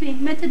 baby.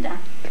 Mette da.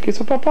 Che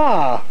suo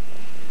papà.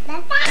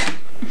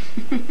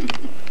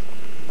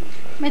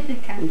 Mette il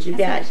cane. Non ci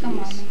That's piace, what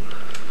miss. mommy.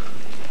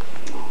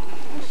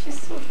 Oh, she's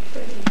so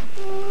pretty.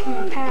 Come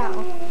on,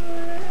 pal.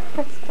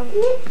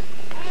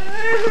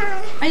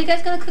 Are you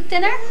guys gonna cook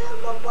dinner?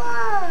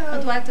 Or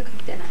do I have to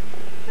cook dinner?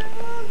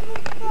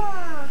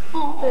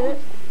 Oh.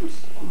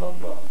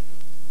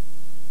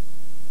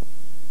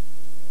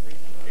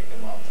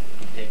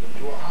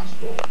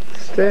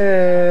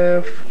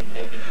 Steph.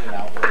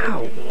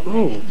 Ow.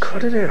 Oh,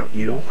 cut it out,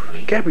 you.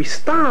 Gabby,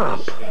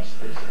 stop.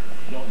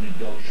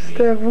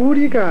 Steph, who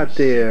do you got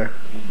there?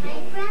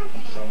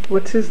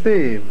 What's his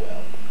name?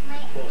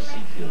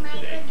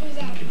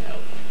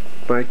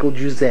 Michael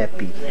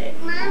Giuseppe.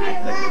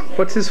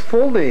 What's his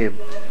full name?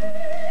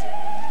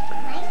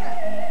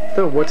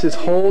 No, what's his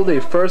whole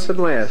name, first and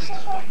last?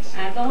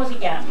 ¿Cómo se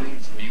llama?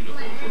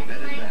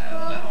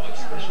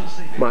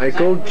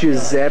 Michael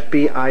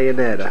Giuseppe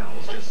Iannetta.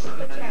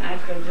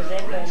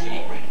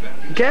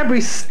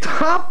 Gabby,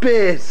 stop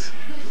it!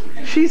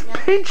 She's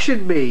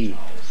pinching me.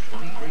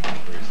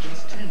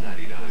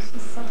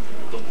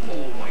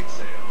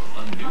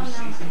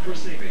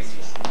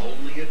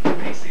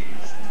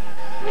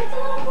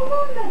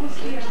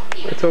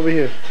 It's over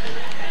here.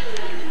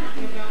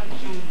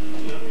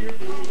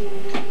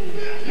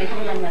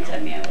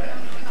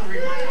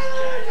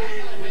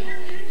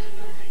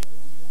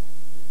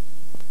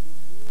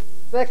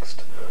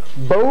 Next,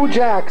 Bo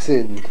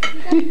Jackson.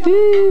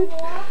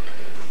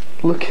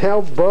 Look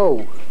how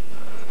Bo.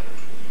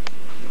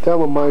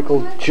 Tell him,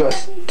 Michael,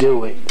 just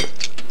do it.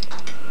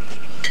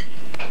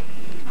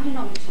 I don't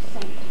know what you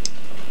think.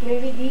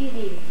 Baby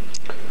Dee.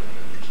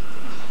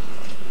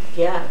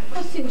 Yeah.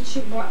 Let's see what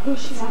she wants. Who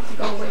she wants to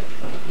go with.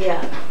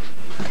 Yeah.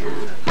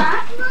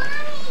 Huh?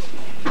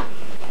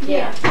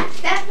 Yeah.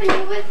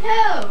 Stephanie, with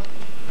who?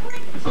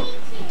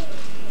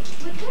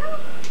 With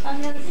who?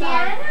 On the other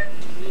side.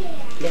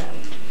 Yeah.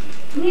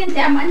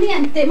 Niente, ma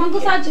niente, manco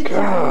saggio.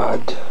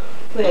 God.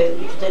 Put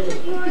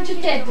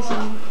your dad this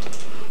one.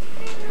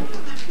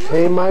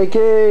 Hey,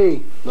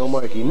 Mikey. No,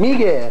 Mikey.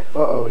 Miguel.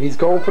 Uh-oh, he's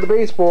going for the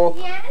baseball.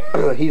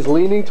 He's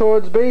leaning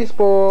towards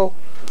baseball.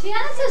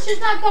 Tiana says she's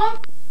not going.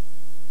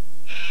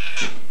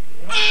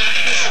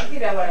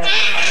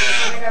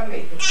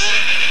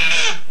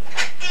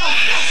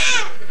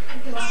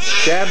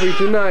 Gabby,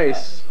 too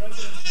nice.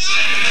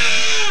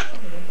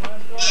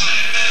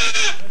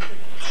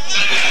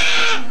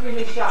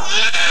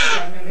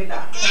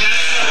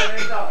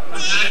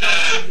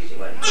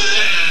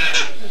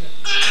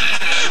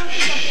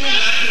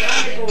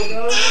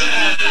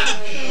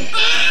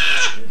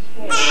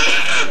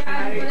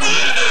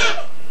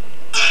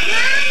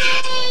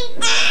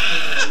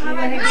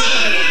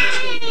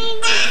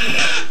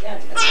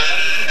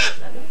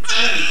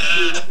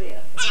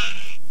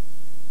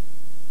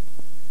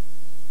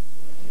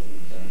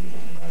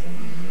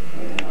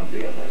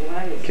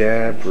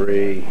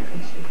 Gabby.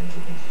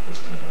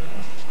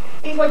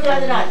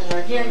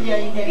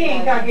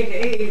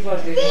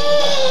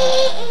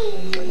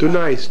 Too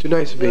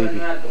nice,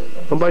 baby.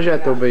 Un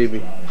bagetto,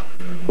 baby.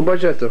 Un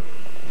bagetto.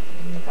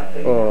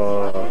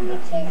 Oh.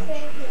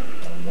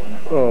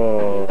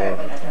 Oh.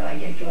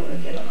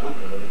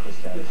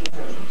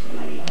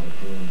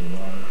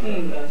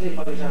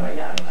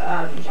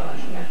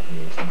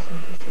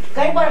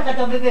 Kai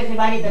porca bebè si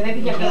marita, mi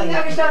picchia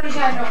Inga mi sto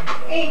dicendo,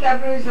 Inga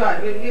professore,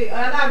 perché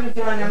alla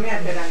ci vanno a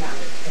mettere a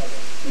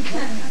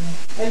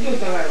È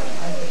giusto vero?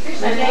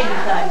 Ma lei lo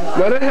sa.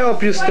 Let it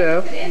help you,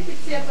 Steph.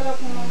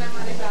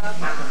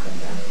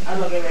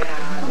 Allora che verrà.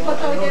 Un po'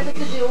 togliere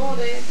tutte le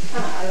ore.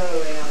 Allora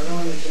verrà,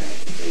 non mi c'è.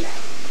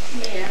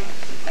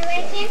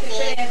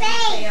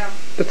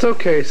 It's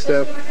okay,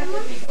 Steph.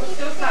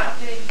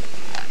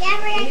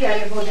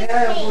 Io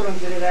potrei pure un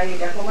giocare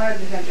che come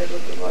si sente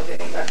tutte cose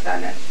in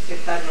cartana che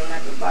stanno in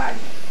altro bagno.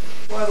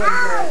 Poi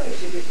quando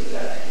si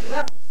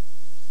piscica.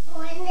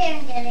 Oh, in there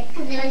and get it,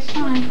 because it was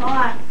Fine.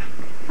 hot.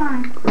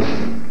 Fine.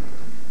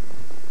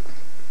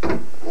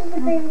 This is a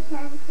baby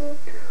shampoo.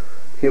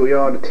 Here we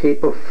are on the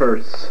tape of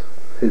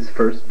his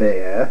first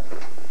bath.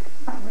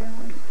 Not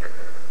really.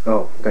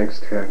 Oh, thanks,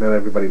 Jack. Not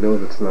everybody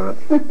knows it's not.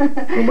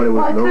 Nobody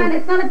Well, would know.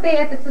 it's not a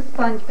bath, it's a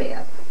sponge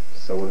bath.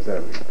 So what does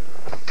that mean?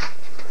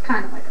 It's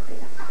kind of like a bath.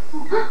 Oh,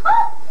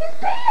 he's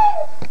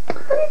peeing!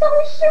 But he's on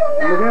his shoe Oh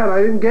my now. God,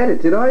 I didn't get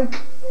it, did I?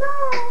 No.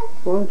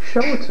 Well,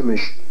 show it to me.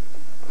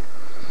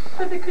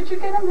 Baby, could you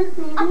get him his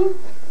knee?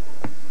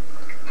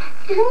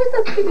 Who's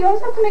this baby? You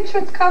always have to make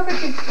sure it's covered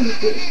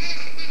with baby.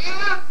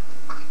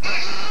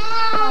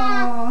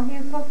 Oh,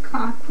 he's so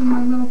cocky,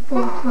 my little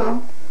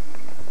poo-poo.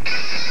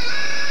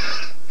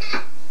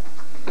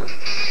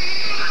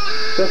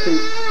 Steffi.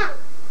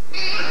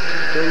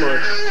 Come on.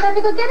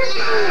 Steffi, go get it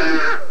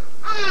for me.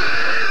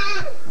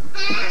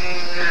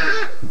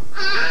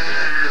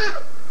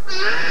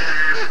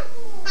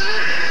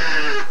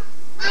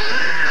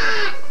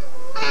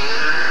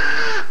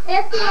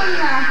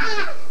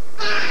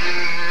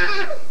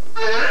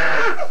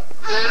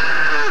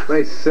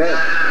 Nice set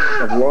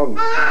of lungs.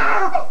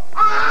 Oh,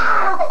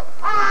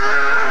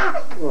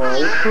 what's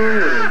wrong with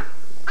him?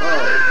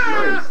 Oh,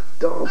 nice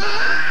dump.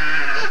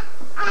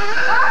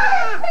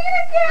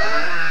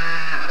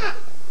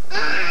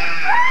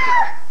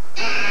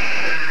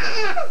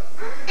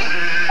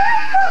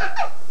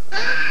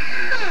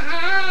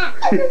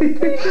 Did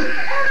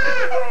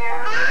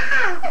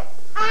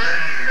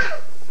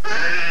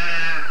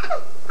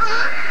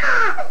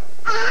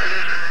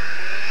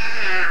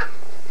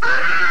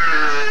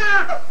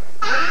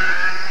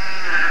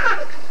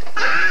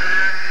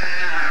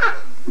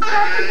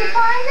you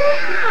find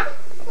it?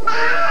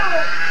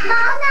 No,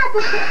 not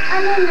this one.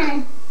 I'm in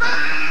there.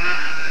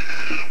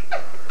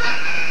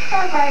 It's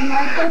alright,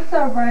 Michael. It's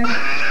alright.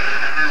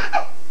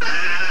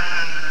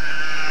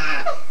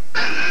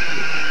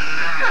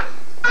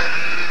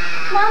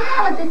 Mom,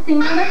 now with the scene.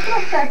 Let's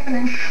what's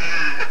happening.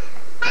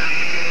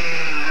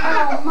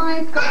 Oh,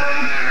 Michael.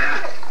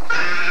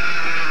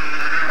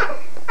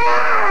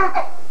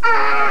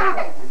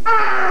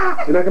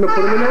 You're not going to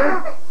put him in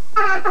there?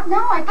 No,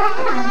 I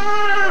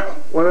can't.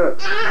 Why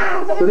not?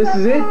 So this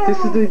is it? This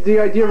is the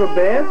idea of a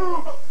bath?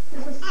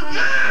 This is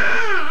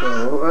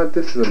Oh,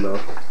 this is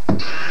enough.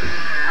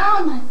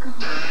 oh my God.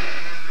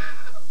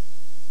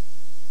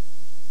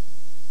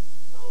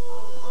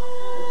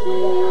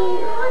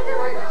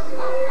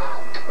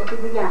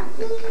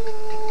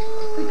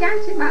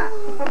 Wygancie ma,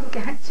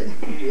 wygancie.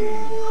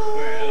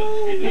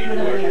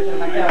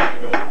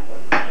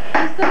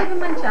 Sto devi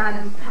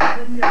mangiare.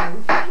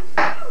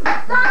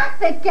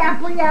 Stop it,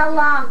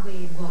 Gabriella.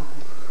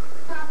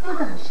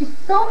 Look at her, she's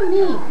so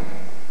mean.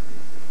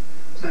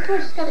 She's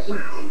where she's gotta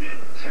eat.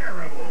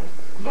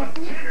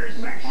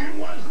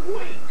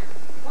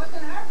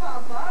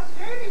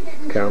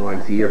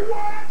 Caroline's ear.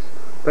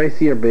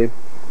 Nice ear, babe.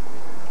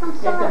 I'm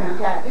sorry.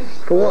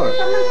 For what?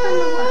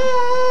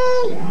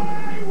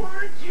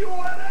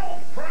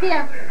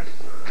 Here.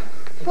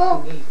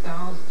 Go.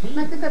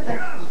 Let's go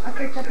back.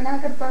 Okay, so now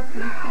the book.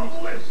 Very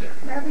good.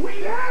 Now you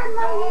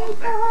eat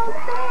the whole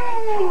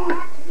thing.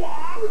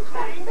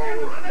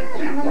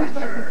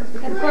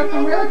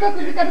 Really good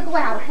because we gotta go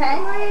out, okay?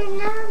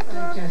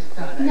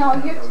 No,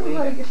 you're too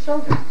little. Your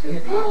shoulders too.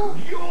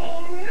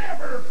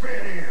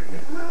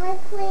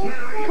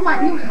 Come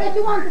on, you said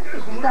you wanted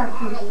to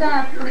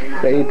stop.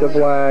 Fade to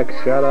black.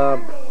 Shut up.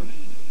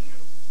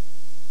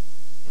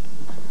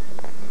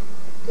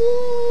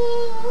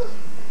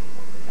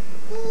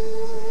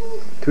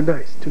 Too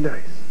nice. Too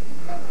nice.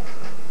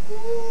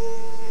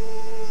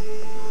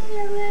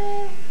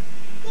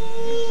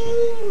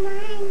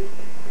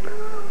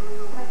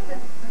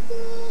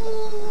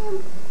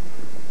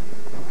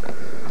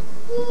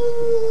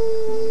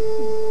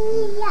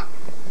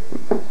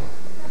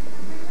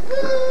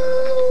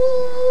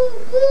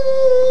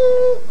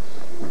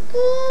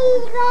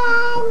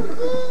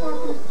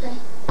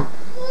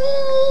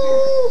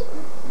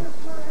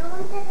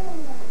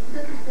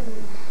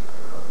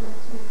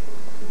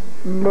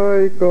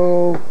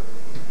 Michael.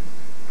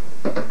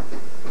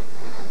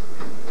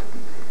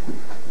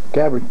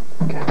 Gabby.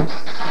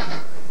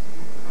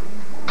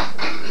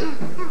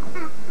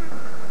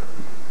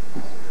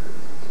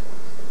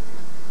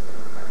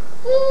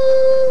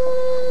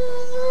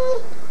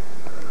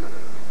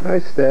 Hi,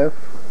 Steph.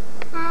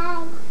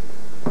 Hi.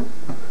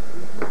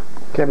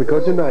 Gabby,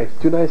 go too nice.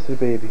 Too nice to the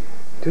baby.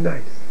 Too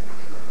nice.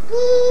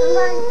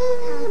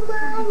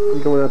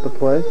 You going out to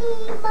play?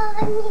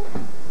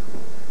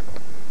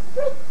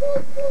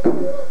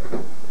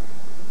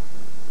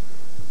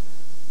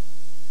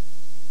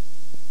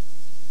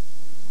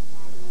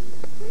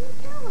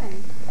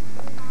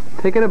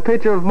 Taking a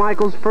picture of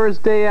Michael's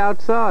first day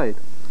outside.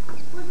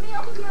 With me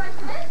over here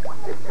like this?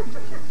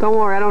 Don't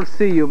worry, I don't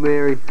see you,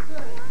 Mary.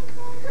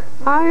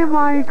 Hi,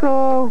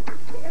 Michael.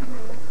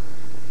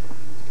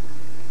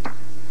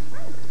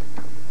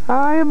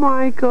 Hi,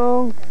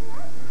 Michael.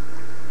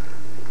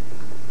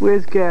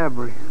 Where's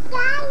Gabby?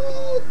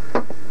 Daddy.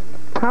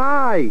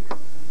 Hi.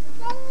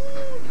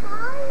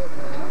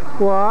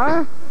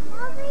 What?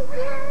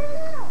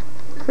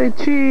 Say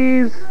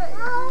cheese.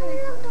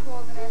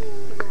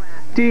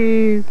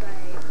 Cheese.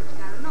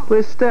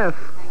 Where's Steph?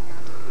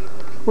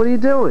 What are you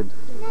doing?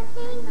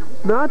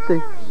 Nothing.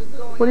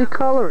 What are you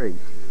coloring?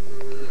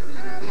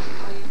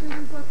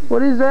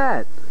 What is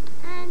that?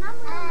 And I'm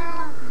going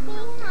to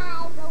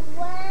beehive, a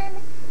worm,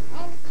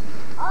 and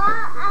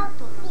all of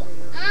the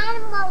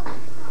animals.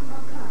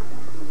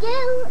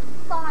 Zoo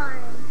farm.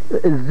 A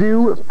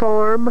zoo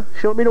farm?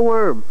 Show me the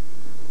worm.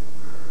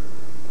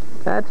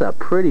 That's a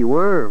pretty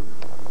worm.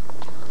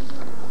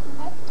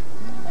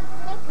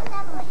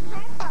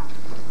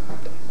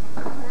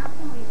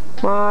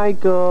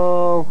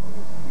 Michael.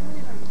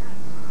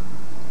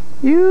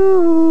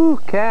 You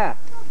cat.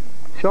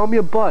 Show him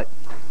your butt.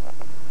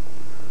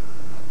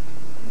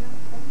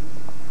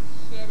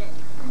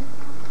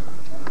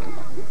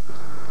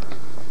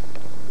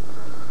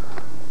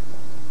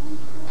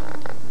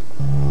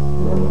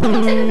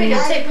 Take a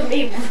videotape of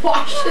me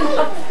washing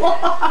the floor.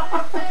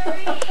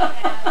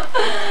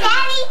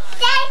 Daddy,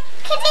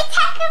 can you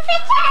take a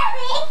picture of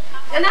me?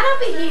 And I'll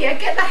be here.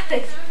 Get that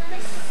thing.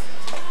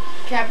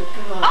 Gabby,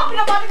 come on. Open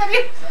up, come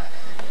here.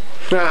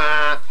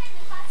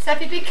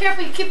 Steffi, be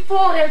careful. You keep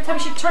falling every time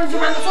she turns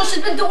around. That's all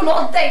she's been doing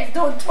all day.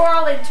 Doing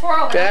twirling.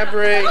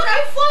 Gabby. Look,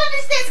 I'm falling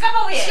these days. Come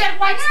over here. She had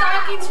white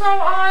stockings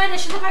on and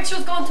she looked like she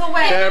was going to a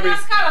wedding.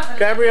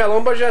 Gabriela,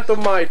 un baciato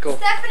Michael.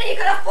 Stephanie,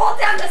 you're going to fall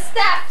down the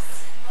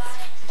steps.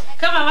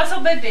 Come on, what's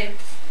up, baby?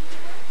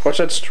 Watch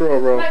that straw,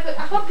 bro. Michael,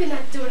 I hope you're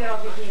not doing it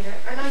over here.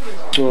 I know you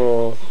will.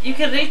 Oh. You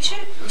can reach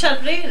it?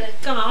 Just read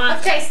it. Come on.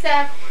 Okay,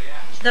 Steph.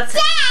 That's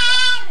it.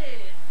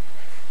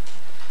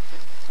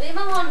 Leave him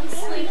alone, he's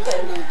sleeping.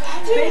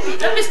 Baby,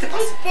 dammi ste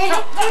cose.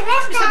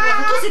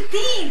 Tu sei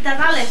tinta,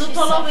 dale,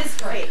 tutto l'uovo è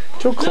spray.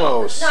 Too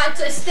close. No, it's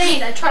a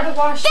stain. I tried to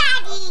wash it.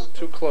 Daddy!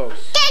 Too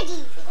close.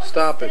 Daddy!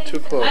 Stop it, too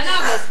close. I know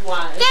that's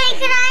why. Daddy,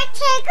 can I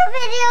take a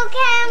video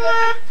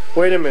camera?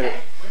 Wait a minute.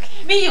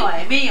 Mio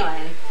è. Please,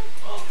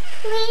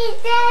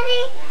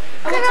 Daddy.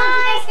 What time do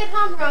you guys get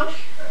home, bro?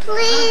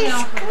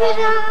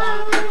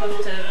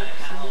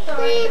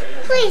 Please,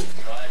 please.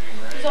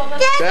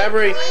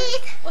 Gabby.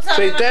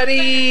 Say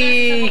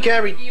daddy.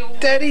 Gabby.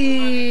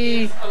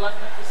 Daddy.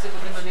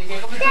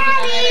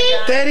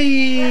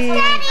 Daddy.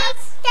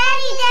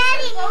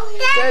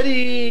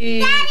 Daddy.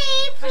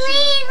 Daddy,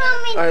 please let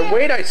me. Alright,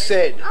 wait, I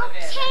said. Okay.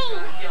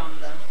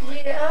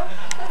 Yeah.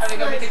 That's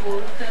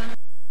nice.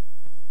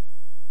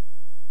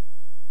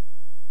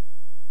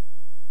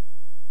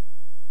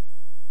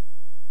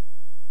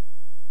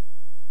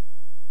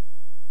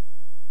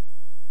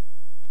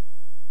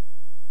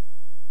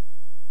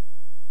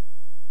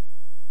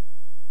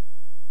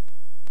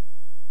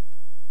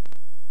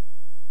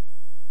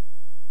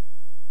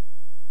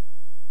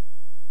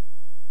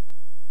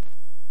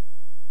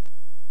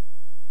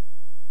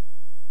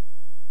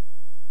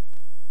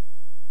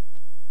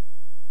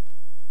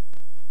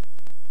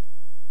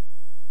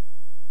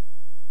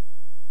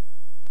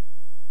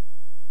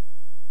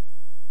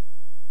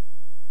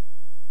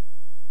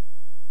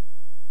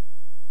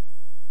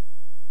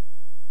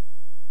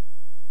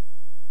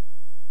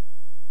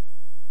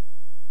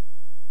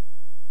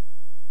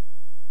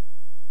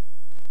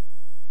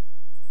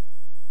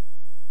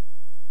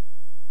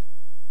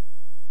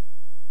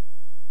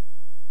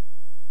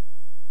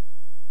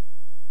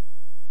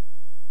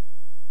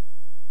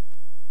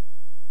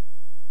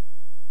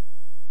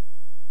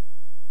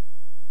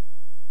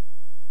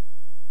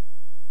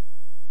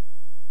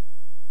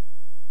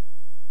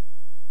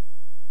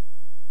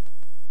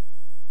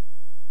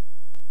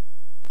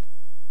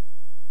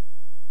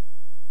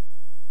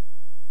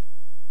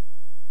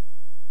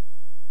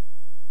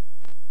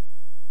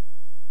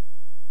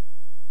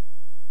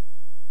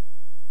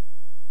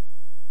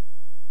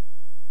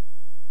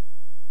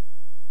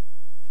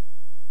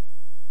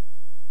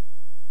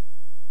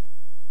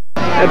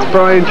 That's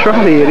Brian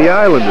Trotty of the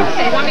Islanders.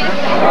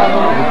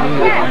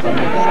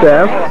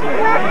 Steph?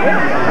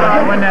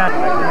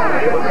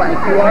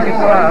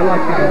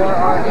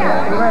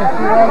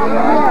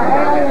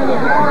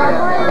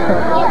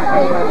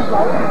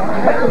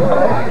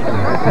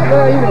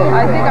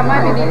 I think I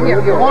might be needed here.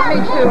 If you want me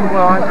to.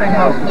 Well, I think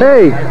I'll...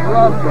 Hey!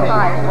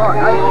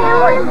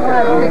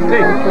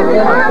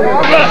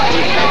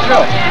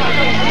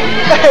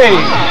 Hey!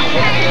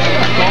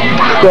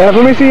 Steph,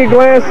 let me see your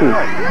glasses.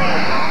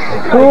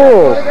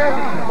 Cool.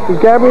 Does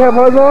Gabby have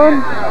hers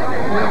on?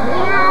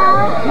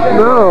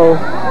 No.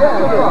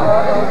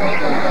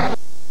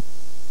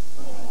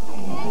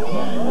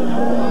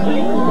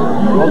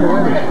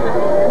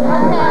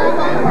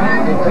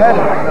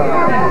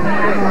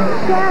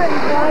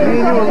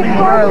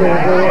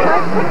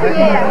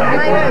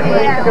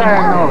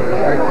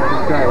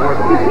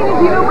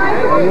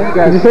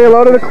 Did you say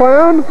hello to the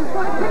clown?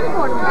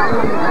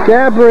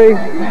 Gabby,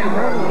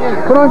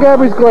 put on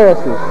Gabby's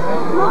glasses.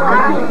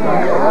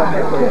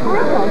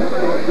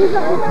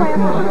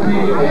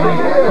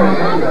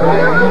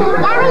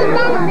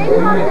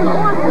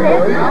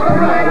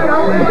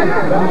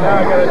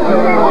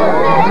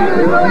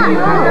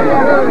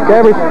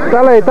 Gabby,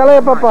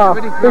 dale papá,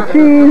 the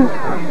cheese.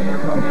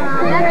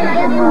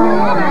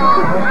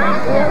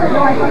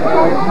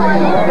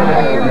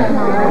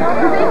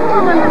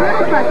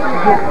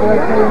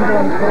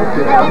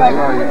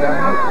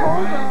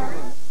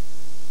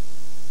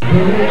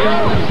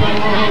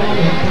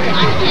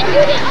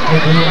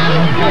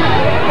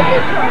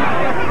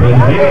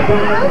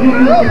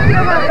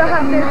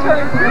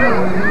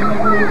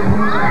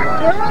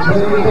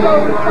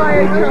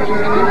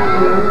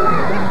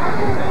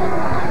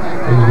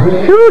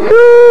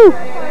 Choo-choo!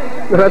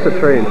 No, that's a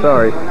train,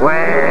 sorry.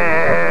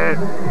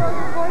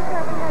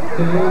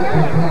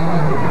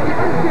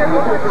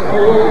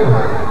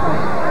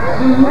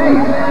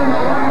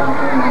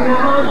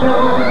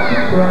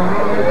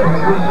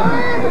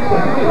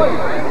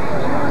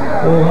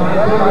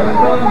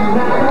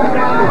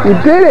 You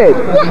did it!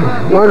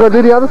 You want to go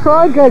do the other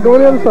side? Okay, go on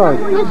the other side.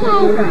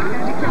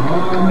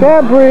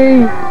 Capri,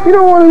 you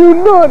don't want to do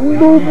nothing,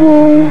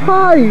 boo-boo.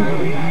 Hi.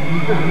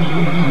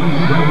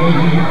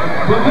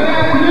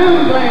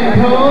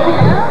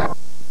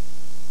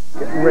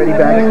 Getting ready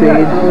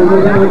backstage.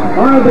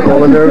 All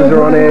the nerves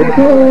are on edge.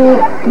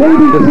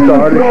 The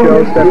star of the show,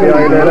 Stephanie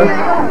Ionetta.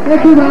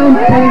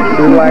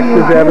 Relaxed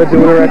as ever,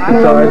 doing her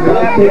exercises.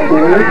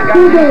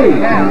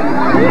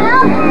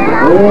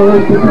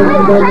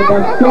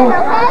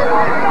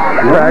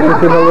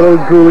 Practicing a little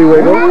gooey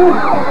wiggle.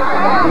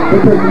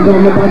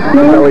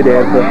 Belly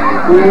dancer.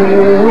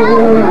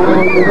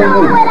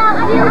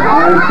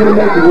 I'm going to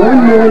make one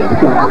more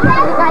stop.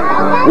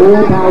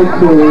 About a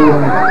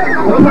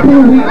couple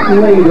of weeks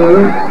later,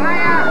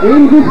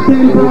 in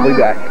December. We'll be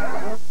back.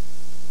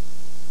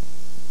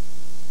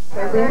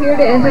 We're here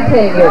to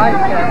entertain you.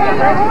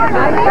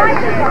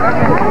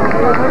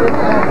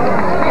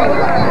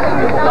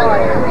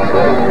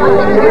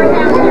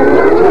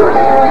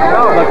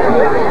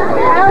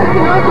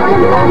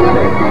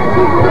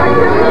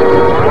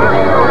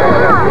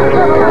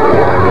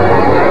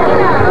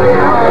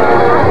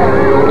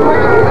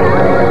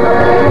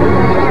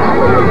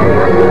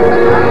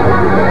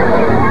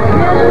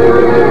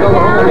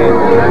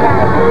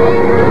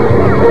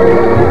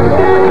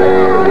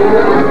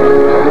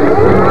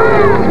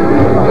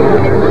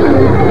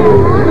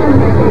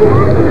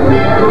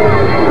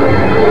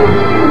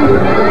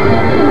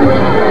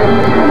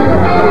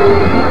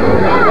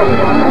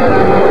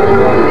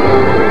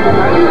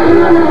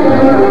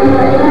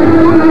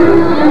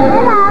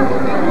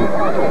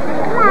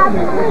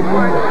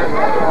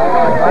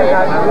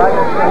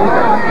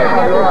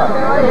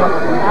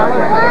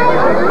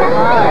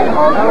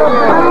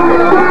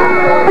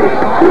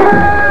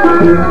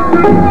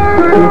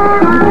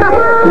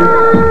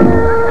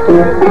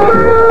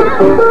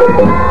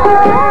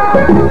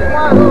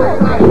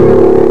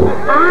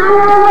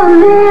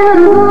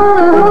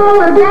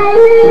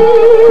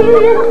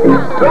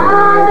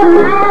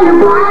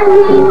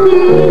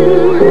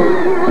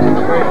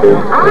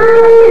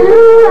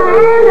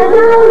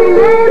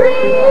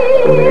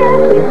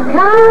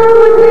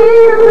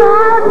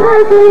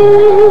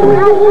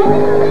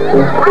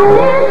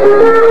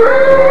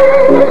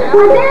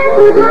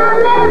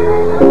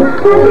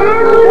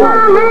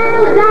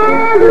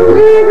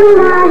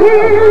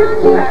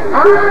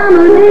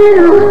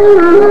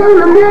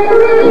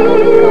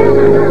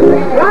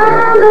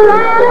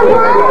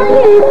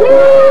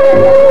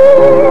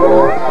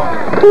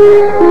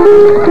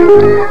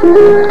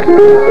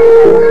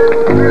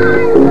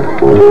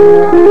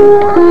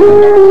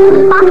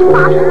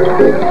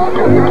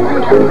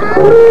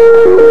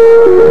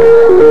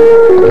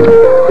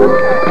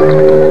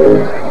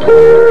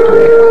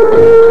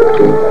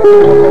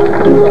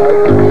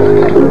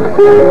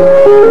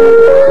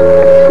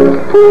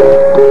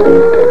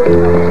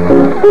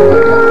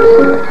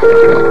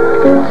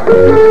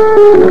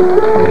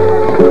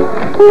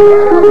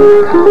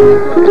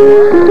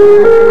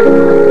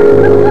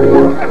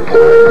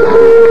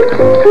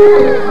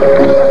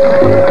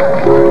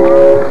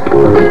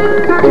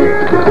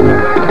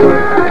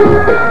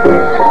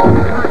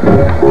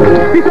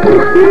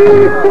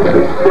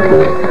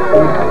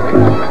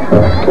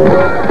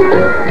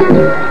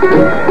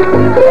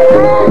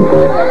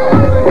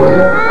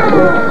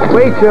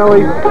 Wait,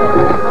 Joey.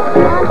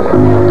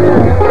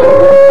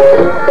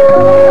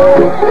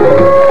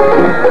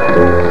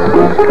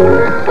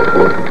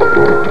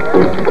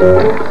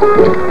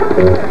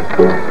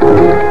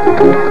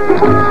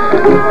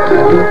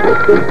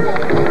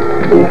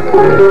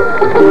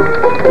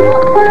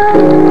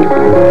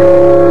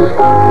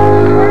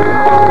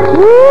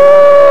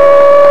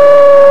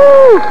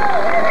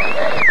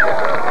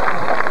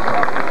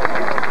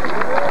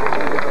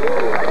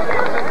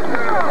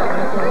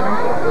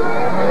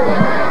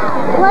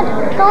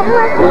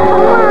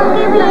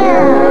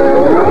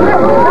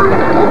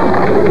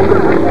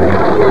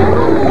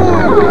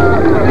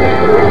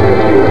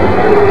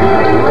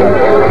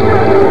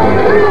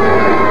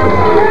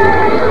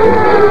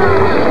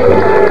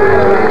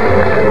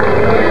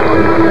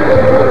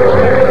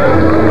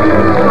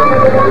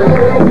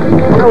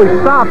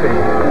 Stop it.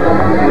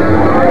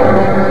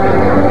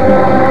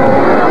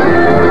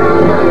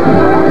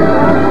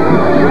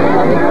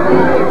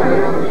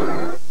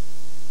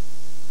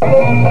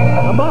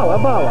 A bala, a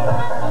bala.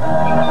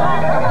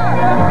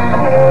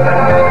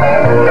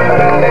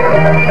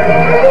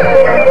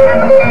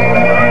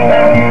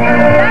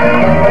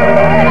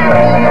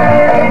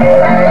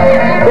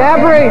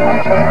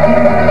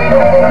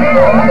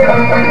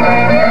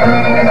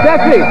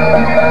 Stephanie,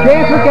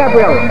 James for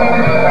Gabriella.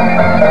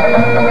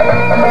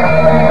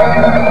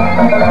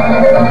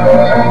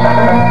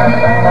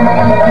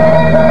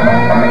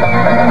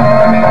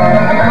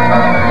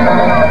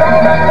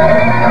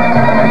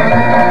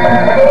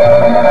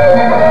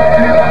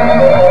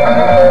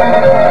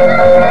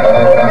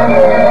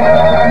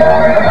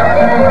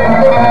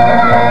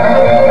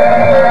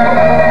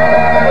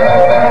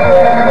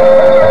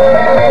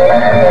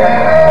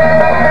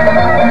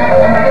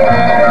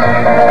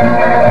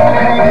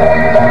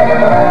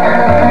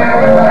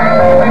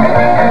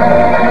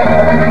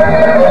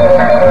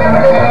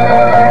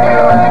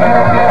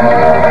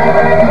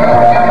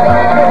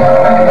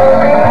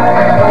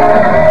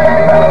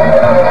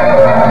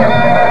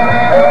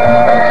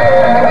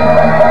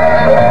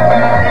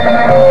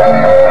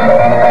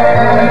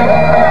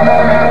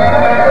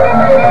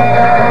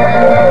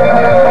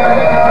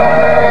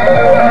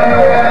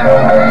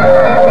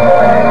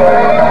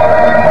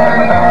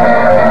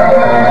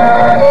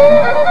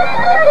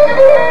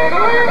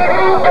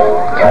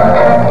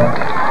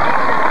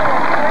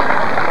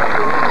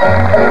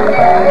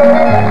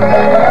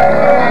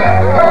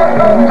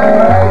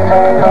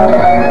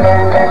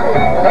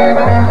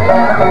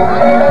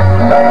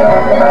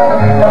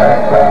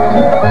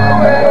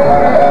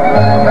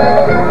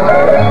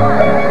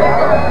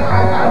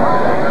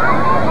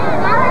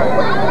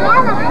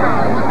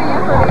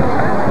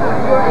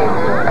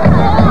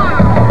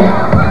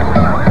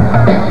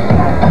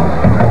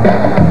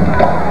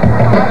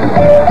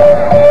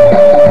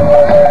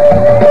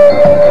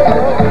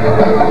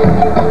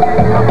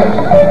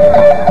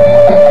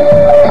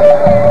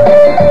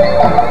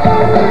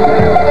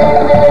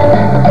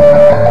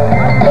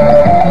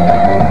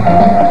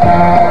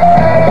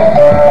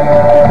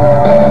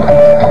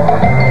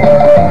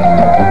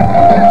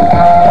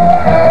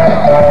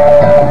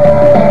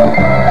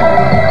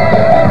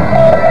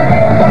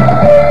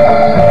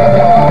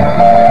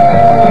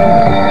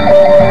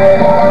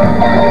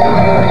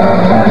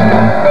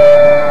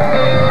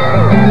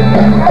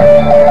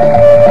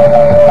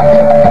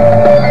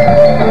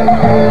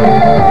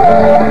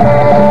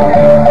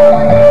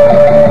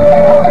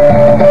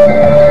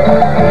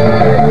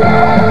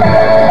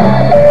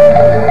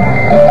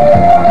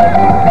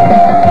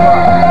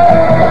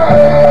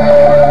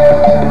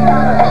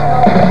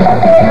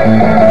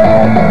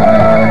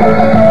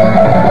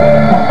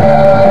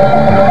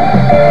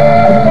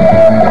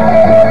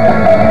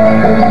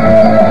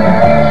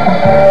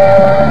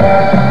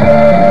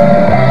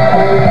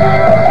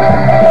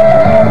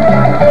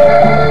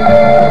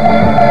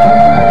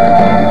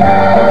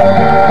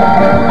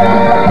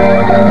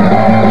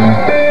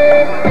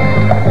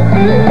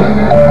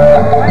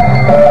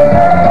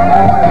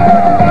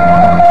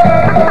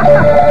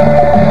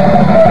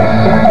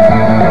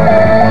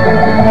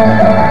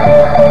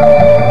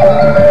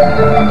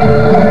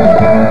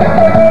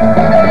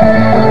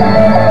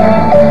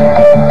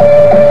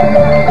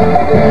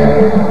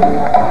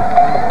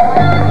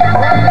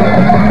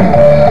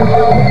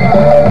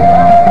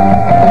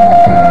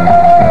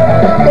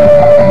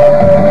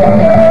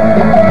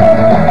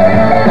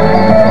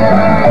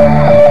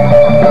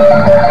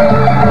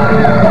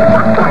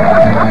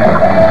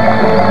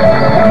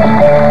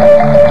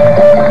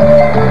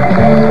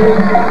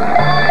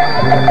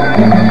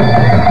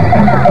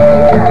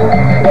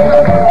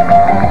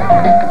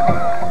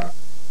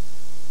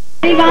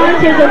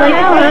 volunteers would like to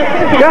come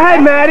up. Go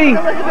ahead, Maddie.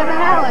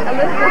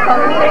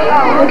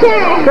 Okay.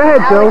 Go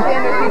ahead, Joe.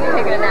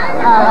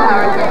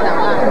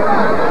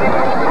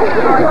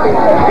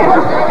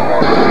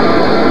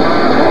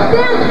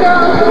 Dance,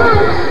 girls, come on.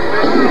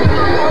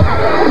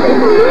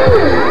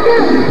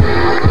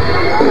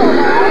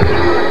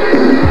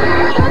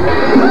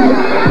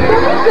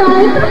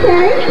 It's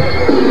okay.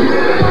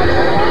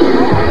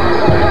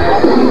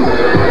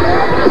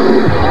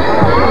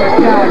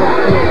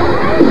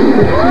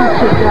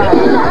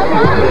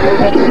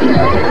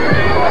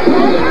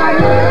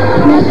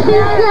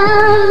 Mrs.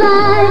 Love, I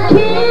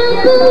can't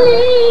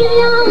believe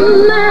you're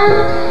mine.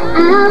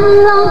 I'm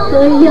lost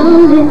for your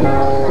lips.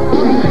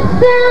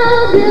 So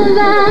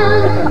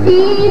divine,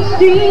 each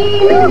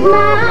dream is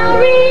my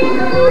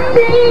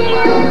reality.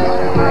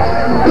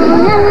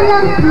 Oh, I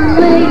love the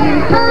way you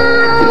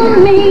hold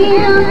me.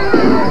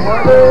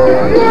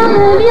 None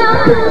of your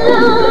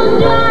cologne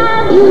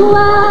drive you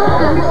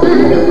wild.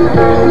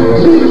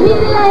 Treat me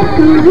like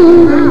a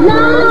woman,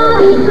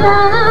 not a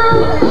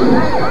child.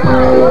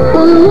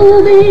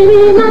 Oh,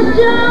 baby, my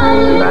joy.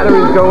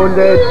 Battery's going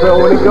dead, so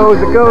when it goes,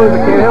 it goes. I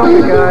can't help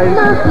you guys.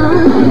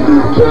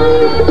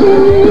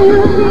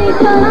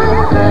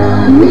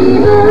 We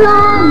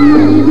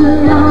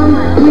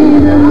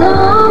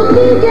belong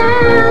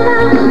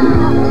together.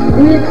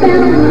 We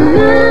found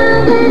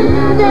love and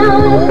now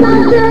it's my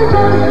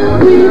treasure.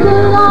 We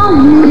belong,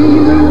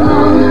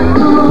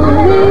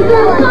 always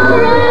and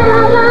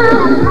forever.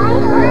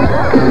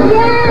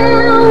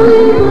 Yeah, we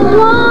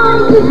belong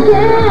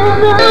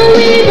together.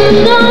 We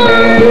belong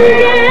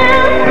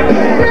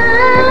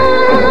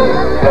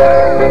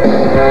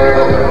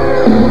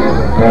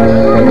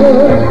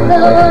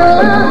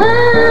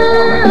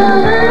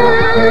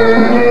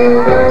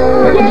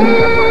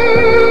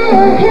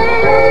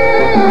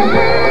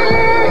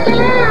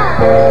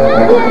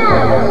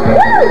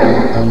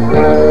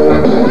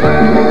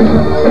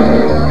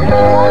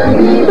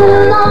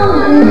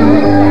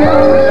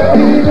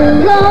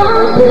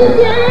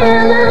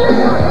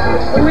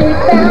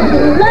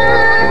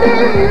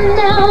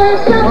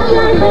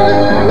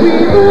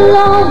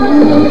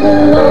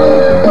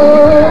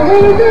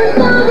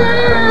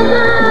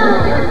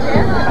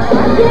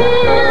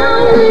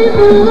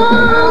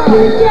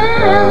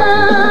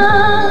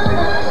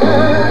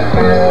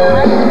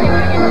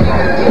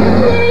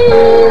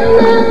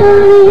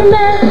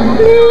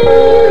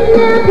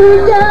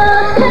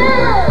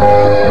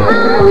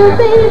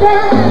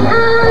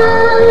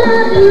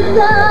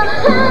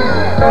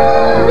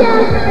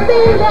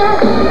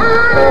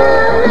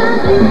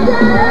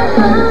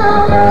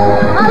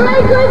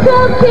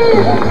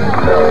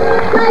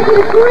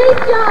great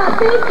job,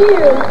 thank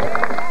you.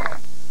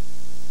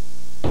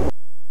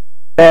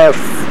 F.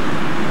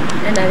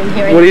 And I didn't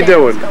hear What are you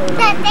doing?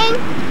 Nothing.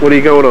 What are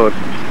you going on?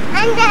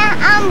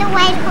 On the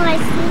white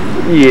horses.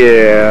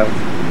 Yeah.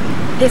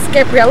 This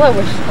Gabriella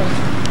was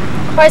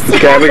Is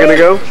Gabby gonna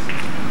go?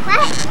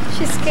 What?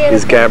 She's scared.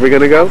 Is Gabby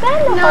gonna go?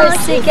 No,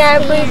 she's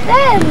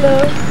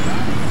Gabriella.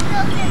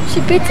 She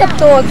beats up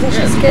dogs and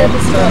she's scared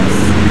of dogs.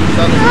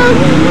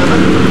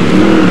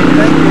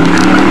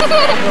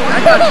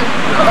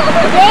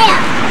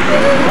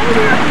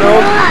 No,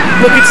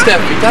 look at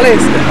Steffi. Dale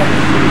Steffi.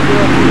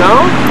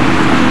 No?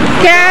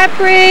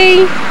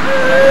 Gabby.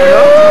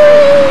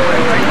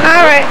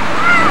 All right.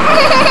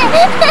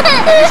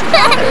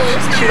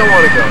 She don't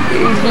want to go.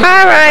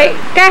 All right.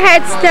 Go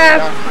ahead,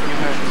 Steph.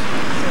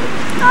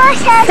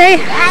 Say.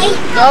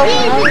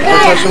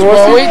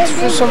 We'll wait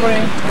for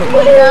somebody.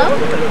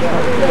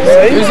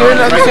 Is there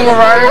another single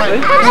rider?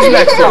 Who's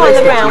next to her?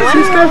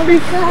 See Steffi?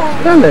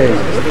 Dale.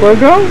 Wanna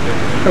go?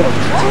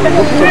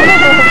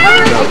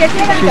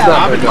 She's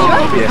not gonna go.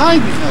 Yeah.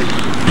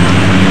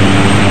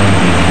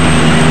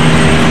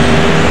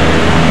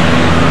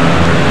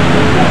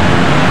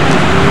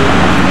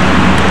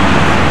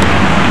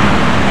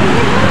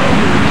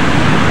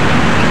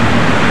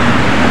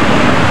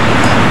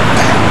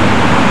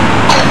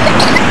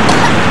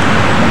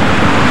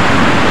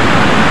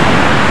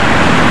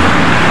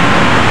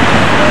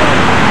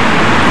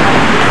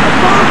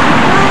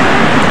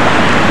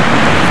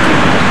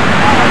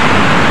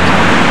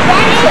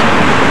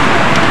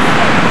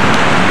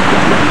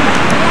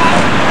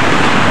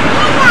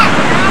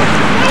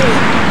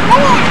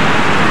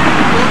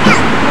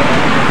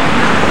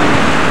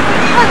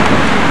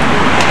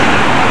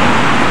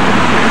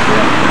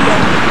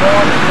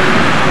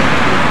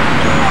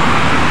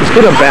 It's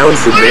gonna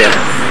bounce in there.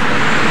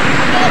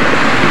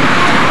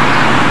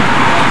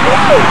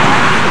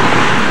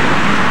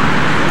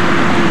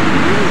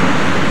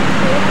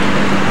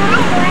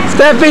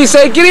 Steffi,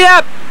 say giddy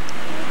up!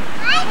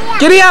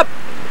 Giddy up!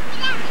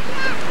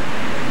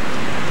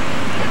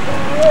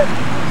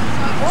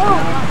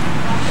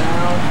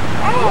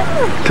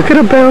 Look at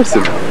her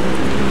bouncing.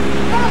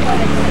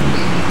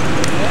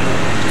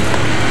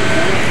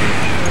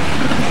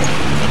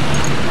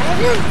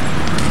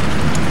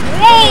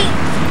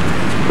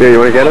 Yeah, you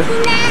wanna get her?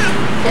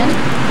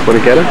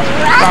 Wanna get her?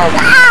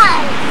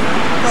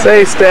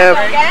 Say, Steph.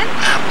 Again?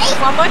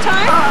 One more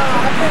time?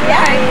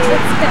 Yeah.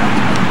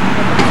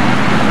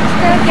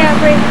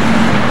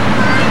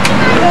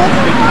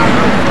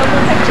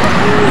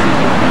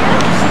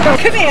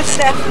 Come here,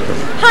 Steph.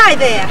 Hi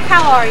there.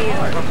 How are you?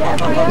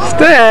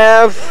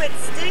 Steph! Oh, it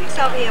stinks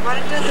over here. Want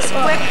to do this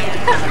quick?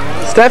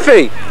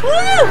 Steffi!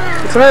 Woo!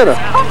 What's the matter?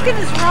 Pumpkin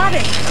is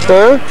rotting.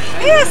 Huh?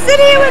 Here,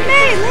 sit here with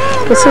me.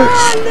 Look, What's that?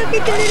 look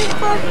at the little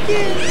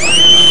pumpkin.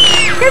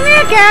 Come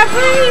here,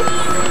 Capri.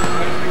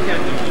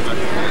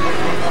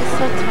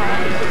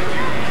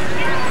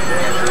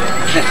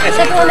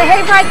 So when the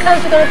hayride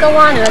comes, we're going to go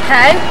on it,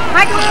 okay?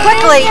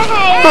 Quickly.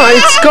 Oh,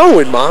 it's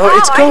going, Ma.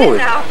 It's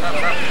going.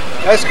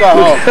 Let's go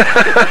home.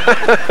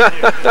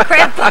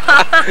 Grandpa.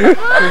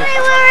 Mommy,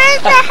 where is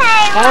the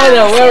hay? I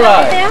know, where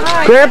are you?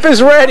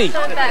 Grandpa's ready.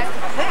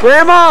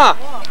 Grandma!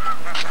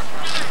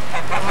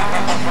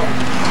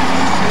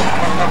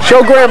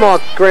 Show Grandma,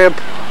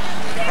 Gramp.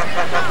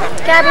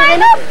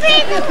 Gabby,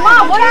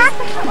 Mom, what is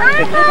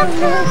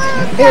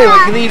Hey, we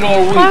can eat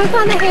all week.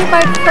 on the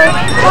hayride first.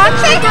 Watch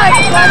the mud.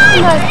 Watch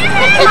the mud.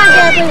 Come on,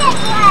 Gabby.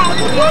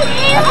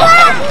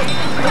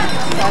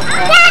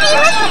 Daddy,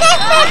 look at this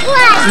big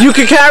one. You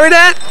can carry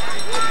that?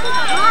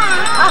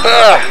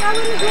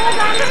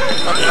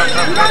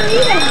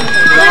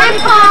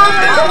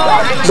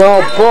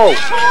 No, both.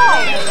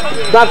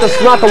 Not the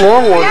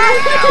long one.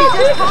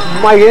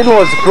 My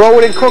in-laws grow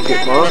it and cook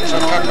it, Ma.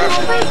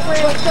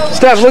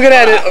 Steph, look at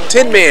that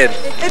Tin Man.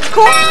 It's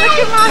cool. Look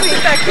at Mommy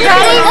back here.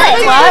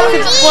 What?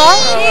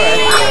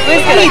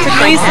 Where's he? To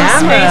freeze some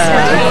space.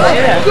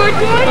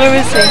 Where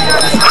is he?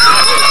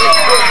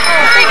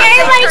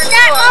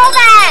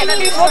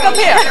 Walk up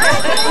here.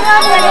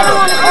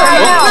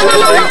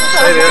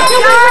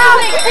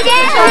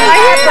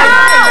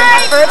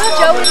 First,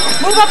 Joey,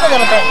 move up a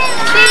little bit.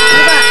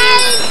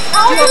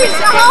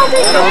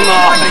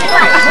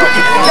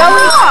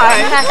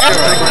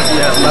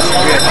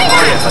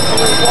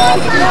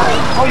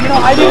 Oh, you know,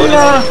 I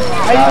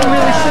didn't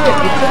really see it.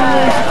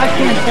 I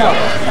can't tell.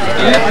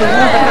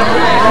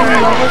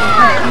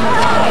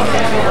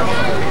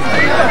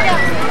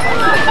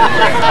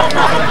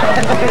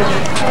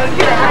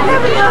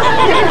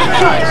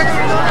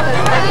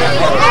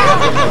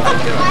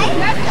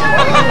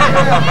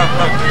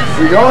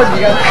 You got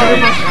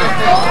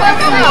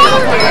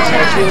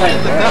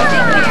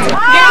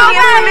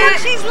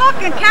She's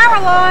looking,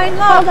 Caroline.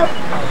 Look.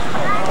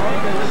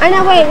 I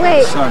know.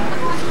 Wait. Son,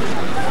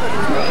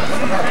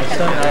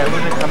 I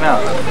wouldn't come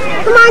out.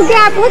 Come on,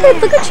 Gab. Look at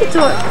you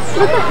doing.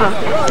 Look at her.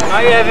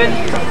 Hi, Evan.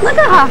 Look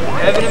at her.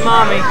 Evan and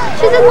Mommy.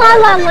 She's in La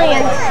La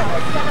Land.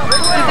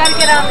 You gotta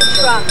get out of the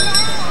truck.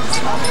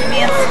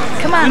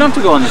 Come on. You don't have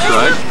to go on this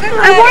ride. I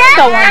want to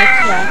go on the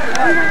truck.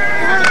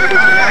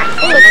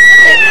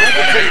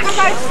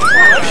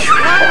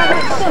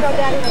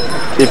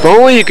 If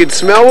only you could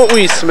smell what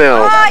we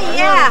smell. Oh,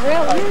 yeah.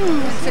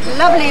 It's a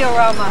lovely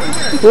aroma.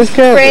 Where's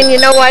Kathy? Fran, you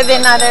know why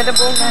they're not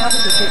edible now?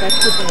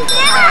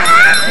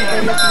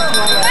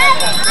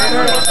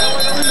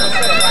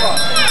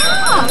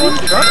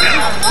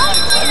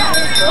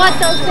 What,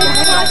 those big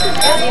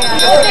sausages?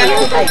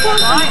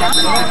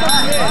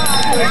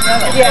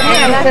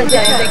 Yeah, because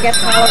they get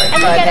powered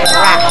by the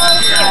rack.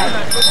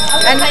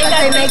 And because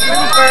they make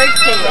little birds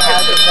for your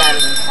houses out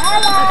of them.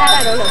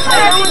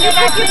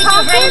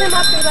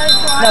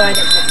 No, I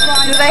didn't.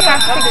 Do they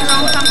have to pick their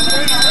own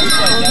pumpkins?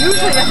 Well,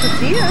 usually that's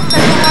what's here. That's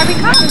why we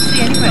come and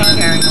see anybody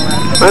carrying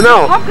around. I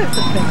know. Pumpkins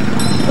are big.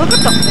 Look at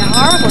them. They're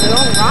horrible. They're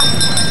all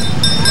rotten.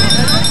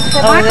 So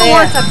Michael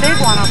wants a big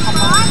one. I'll come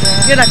on.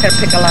 You're not going to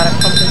pick a lot of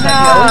pumpkins like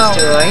you always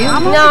do, are you?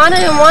 No, I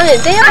didn't want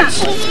it. They are.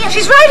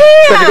 She's right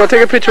here. Steffi, go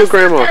take a picture with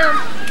Grandma.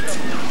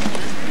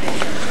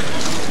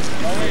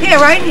 Here,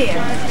 right here.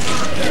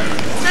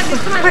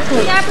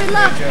 Quickly. Gabby,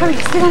 look. Hurry,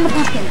 sit on the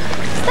pumpkin.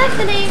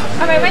 Stephanie.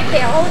 All right, right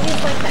there. Hold it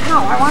like that.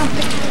 No, I want to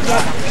pick it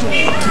together.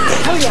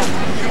 Hurry up.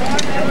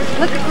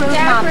 Look at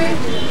Ruth's mom.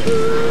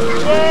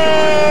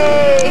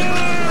 Yay!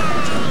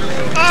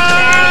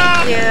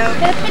 Thank you.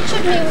 Get a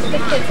picture of me with the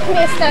kids. Come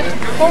here, Steph.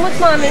 One with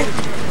Mommy.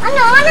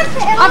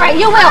 Honestly. All right,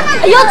 you will.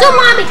 You'll do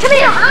Mommy. Come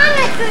here.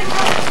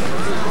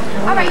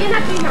 All right, you're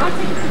not doing that. I'll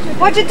take a picture.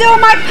 What'd you do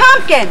with my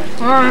pumpkin?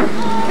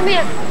 Come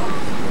here.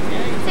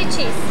 Say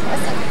cheese.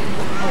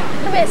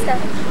 Come here, Steph.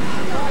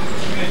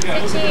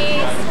 Say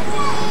cheese.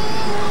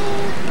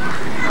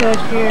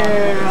 Good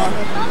girl.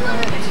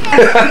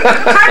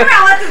 Turn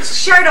around, let the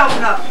shirt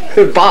open up.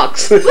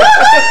 Box. Woo!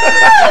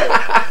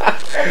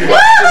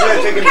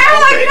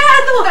 Caroline, get out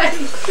of the way.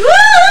 Woo!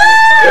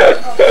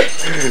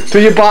 Do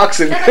your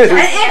boxing. And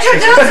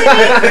introducing me,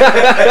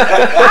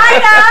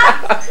 Ida,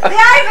 the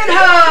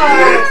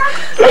Ivanhoe.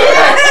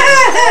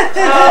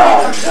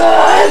 Oh,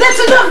 God. That's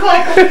enough,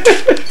 Michael.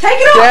 Take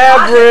it off.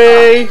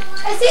 Gabby.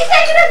 Is he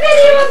taking a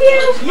video of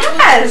you?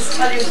 Yes.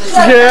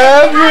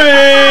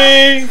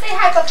 Gabby. Say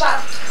hi,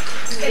 Papa.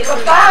 Say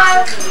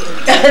Papa.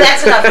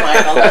 That's enough,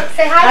 Michael.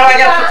 Say hi, Now I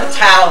Papa. gotta put the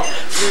towel.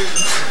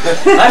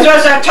 That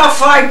was a tough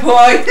fight,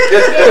 boy.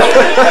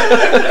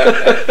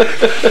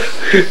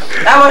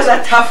 That was a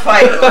tough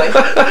fight, boy.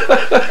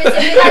 Listen,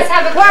 you guys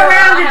have a What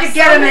round did you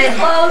get him in?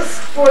 Clothes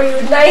for you,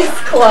 nice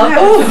clothes.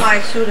 Oh, my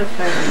suit of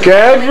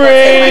Gabby.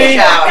 I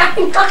know.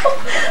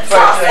 So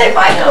I'll say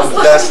Michael's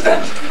looking.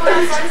 Dustin.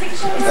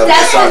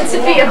 Destined to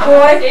be a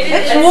boy.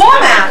 It's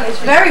warm out. It's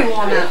very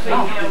warm out.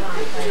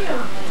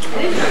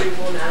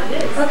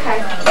 Okay.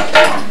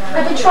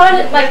 I've been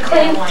trying to like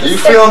clean. Are you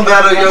feeling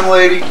better, young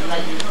lady?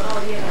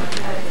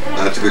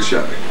 That's a good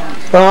shot.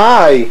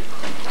 Hi.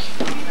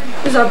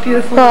 This is our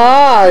beautiful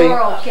Hi.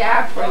 girl,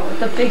 Gabrielle, with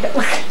the big.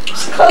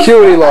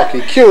 Cutie,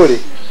 Lucky,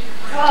 cutie.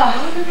 Oh.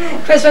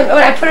 Chris, when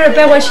I put her to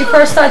bed when she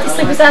first started to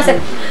sleep, I said,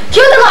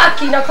 "Cutie,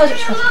 Lucky." Now close your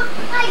eyes.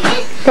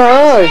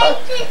 Hi.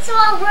 It's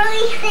all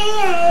really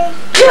thin.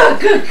 You're a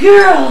good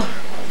girl.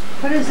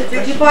 What is it?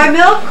 Did you buy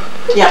milk?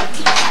 Yeah.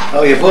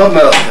 Oh, you bought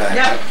milk.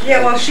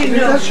 Yeah, well, she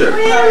knew. Sure.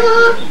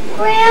 Grandma,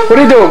 Grandma. What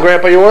are you doing,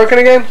 Grandpa? You working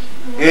again?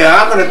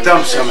 Yeah, I'm gonna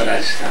dump some of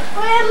that stuff.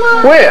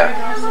 Grandma. Where?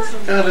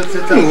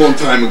 That's a long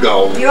time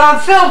ago. You're on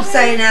film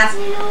saying that.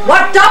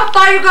 What dump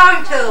are you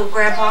going to,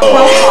 Grandpa?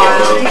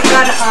 Profile. He's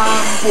got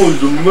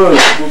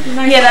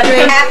Yeah, that'd be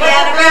Happy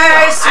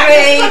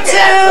anniversary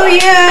to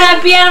you.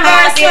 Happy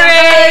Happy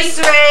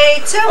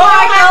anniversary to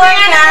Michael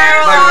and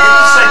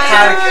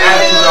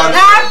Caroline.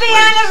 Happy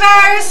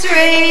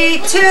anniversary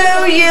to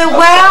you.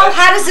 Well,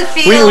 how does it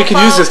feel? We could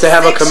use this to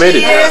have a committee.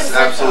 Yes,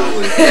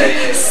 absolutely.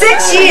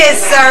 6 years,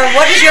 sir.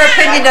 What is your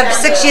opinion of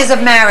 6 years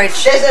of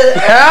marriage?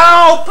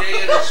 Help!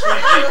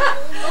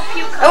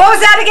 What was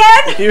that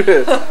again? You.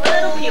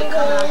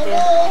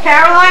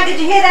 Caroline, did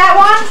you hear that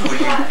one?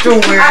 Too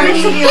weird. I'm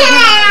interviewing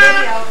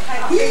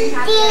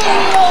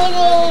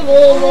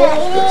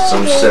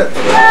Some set.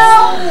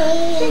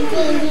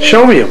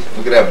 Show me him.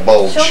 Look at that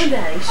bulge. Oh,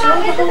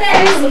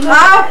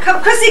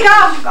 come, Chrissy,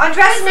 go.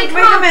 Undress him and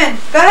bring him in.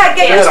 Go ahead,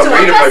 get used to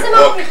Read it. my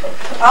book.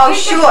 Oh,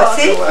 sure.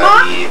 See,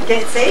 Mom?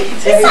 See?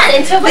 He's not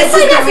into it. This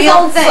is the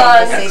real thing.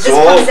 See, this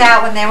comes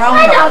out when they're on.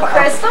 I know,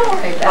 Chris. Don't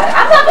worry about it.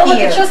 I'm not going to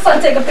look at your son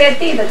take a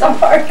bath either. Don't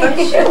worry.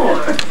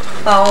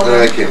 Oh.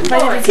 I can't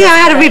read. Yeah, I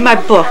had to read my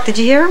book. Did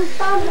you hear him?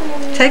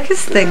 Take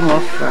his thing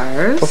off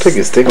first. Don't take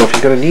his thing off.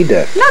 You're gonna need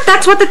that. No,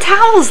 that's what the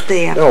towel's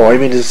there. No, I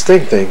mean his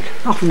sting thing.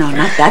 Oh, no,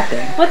 not that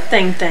thing. What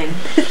thing? The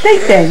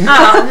thing.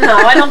 Oh, no,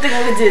 I don't think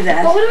we would do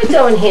that. What are we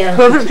doing here?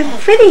 We're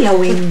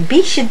videoing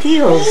Bisha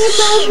deals.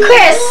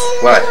 Chris,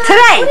 What? what are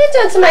Today. you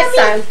doing to my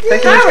son?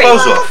 Taking his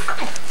clothes off.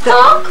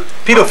 Talk?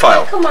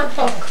 Pedophile. Come on,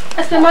 talk.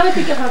 That's my mother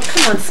picking her.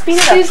 Come on, speed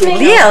it up. Excuse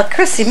me? Yeah,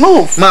 Chrissy,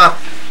 move. Ma.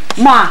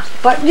 Ma,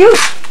 but you.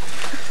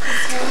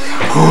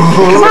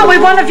 Come on, we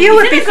want to view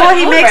it before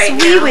he makes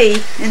right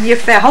wee-wee in your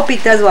face. I hope he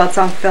does well. It's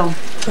on film.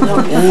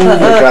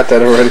 I got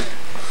that already.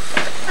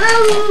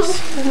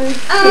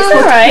 He's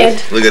alright.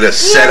 Look at this.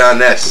 Set on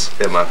this.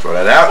 Here, Ma, throw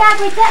that out.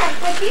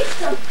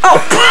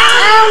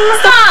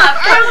 Stop!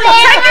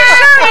 Take your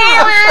shirt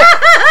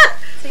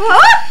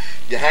off.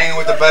 You're hanging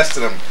with the best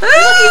of them. Look,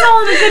 he's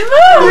all in a good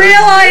mood.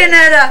 Real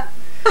Ionetta.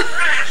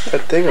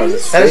 That thing on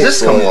his face. How does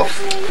this come off?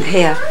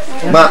 Here.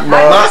 Ma.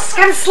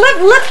 It's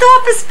gonna lift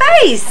off his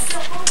face.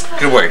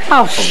 Get away.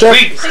 Oh,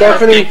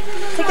 Stephanie,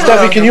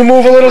 can you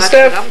move a little,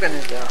 Steph? I'm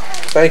gonna do.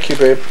 Thank you,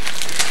 babe.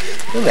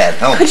 Look at that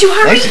helmet. Could you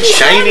hurry? Nice and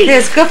shiny.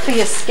 It's good for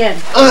your skin.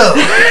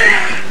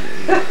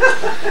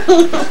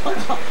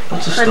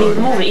 Honey,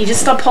 move it. You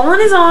just start pulling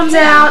his arms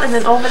out and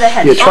then over the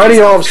head. Yeah, try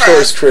the arms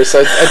first, Chris.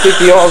 I think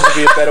the arms would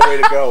be a better way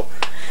to go.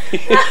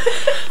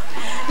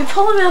 You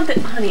pull him out,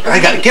 honey. I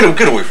got to get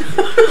away from him.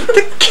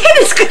 The kid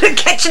is gonna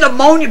catch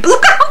pneumonia.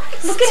 Look at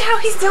how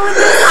he's doing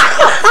this.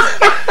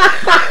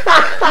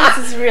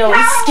 This is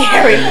really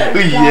scary.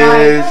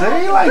 Yes,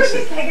 he likes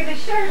it.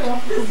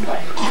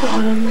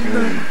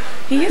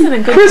 He isn't a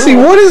good Chrissy,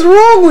 mood. what is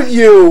wrong with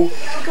you?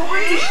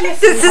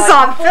 this is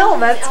on film.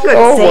 That's good.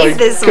 Oh Save my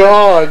this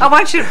God. one. I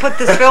want you to put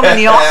this film in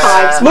the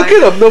archives. Look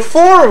at him. The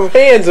 4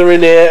 hands are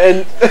in there,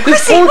 and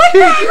Chrissy, what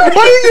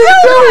are you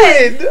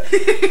doing? Look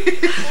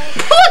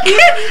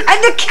at, and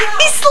the kid,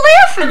 he's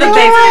laughing. The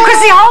baby.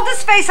 Chrissy, hold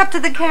his face up to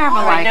the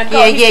camera, like Now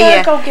go. He's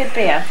gotta go get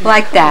bath.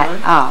 like that.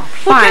 Oh,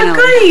 Look how finally.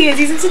 good he is.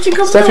 He's in such a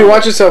good Steffi, mood.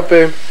 watch yourself,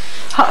 babe.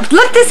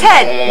 Lift his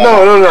head.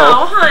 No.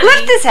 Oh, honey.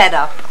 Lift his head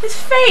up. His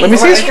face. Let me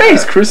see his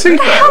face, Chrissy.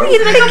 How do you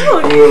think?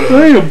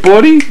 Hey,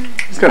 buddy.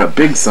 He's got a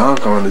big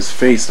zonk on his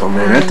face. Oh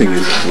man, that thing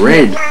is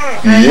red.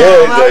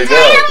 Yes, I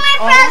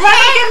Oh, look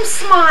at him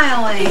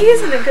smiling. He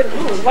is in a good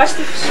mood. Watch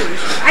the shoes.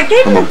 I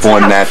gave him know. I'm a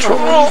born natural.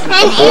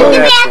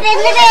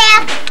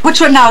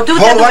 Which one? No, do it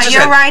the Hold, other watch way. his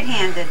You're head.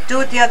 right-handed.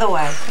 Do it the other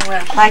way.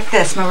 Like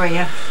this,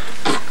 Maria.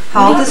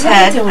 Hold his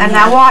head and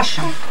now wash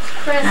him.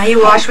 Now you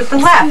wash with the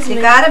left.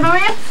 You got it,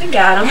 Maria? I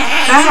got him. Go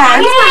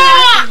ahead. He's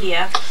not happy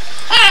here.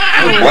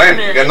 When?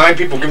 You got 9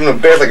 people giving him a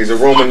bath like he's a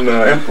Roman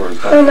emperor.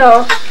 Oh,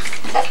 no.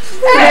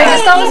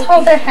 Just always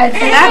hold their heads.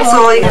 That's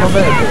all you gotta do.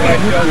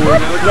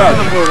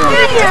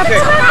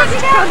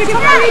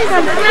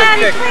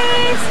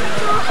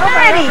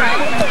 Already.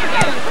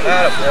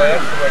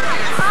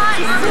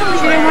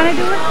 You don't want to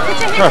do it?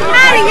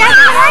 Maddie, yes,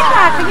 I like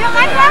that. You don't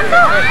like that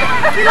though?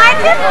 You like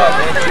it?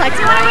 Do you want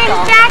to wear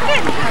his jacket?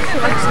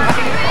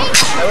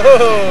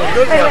 Oh,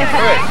 good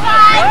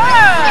one.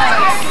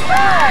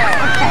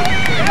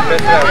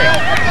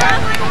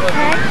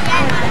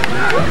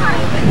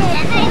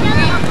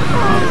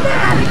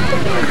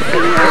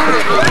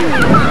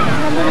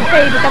 Little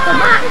baby, that's a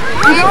lot.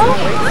 Bye-bye.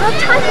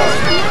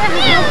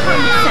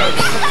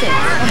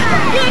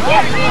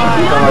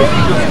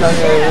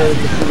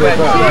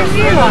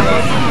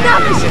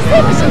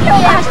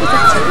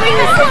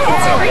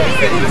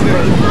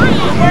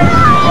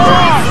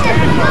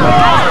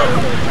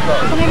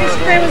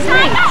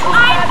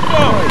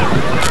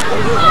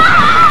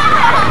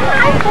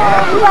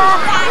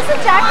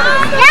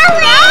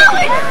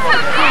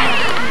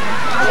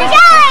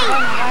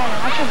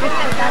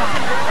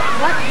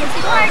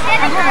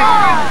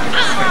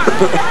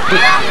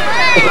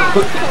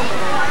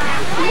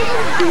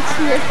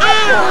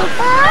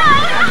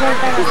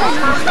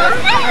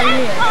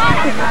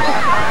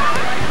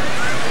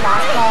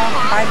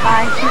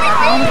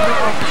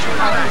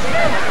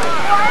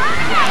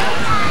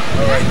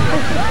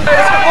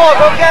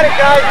 Go get it,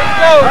 guys. Let's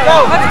go.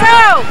 Let's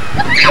go.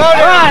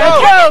 Come on,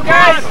 let's go,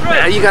 guys.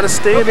 Yeah, you gotta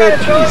stay there.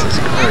 Jesus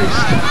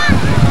Christ.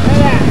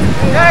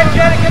 Guys,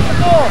 Jenny, get the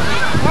ball.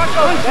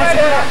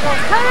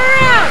 Come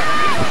around.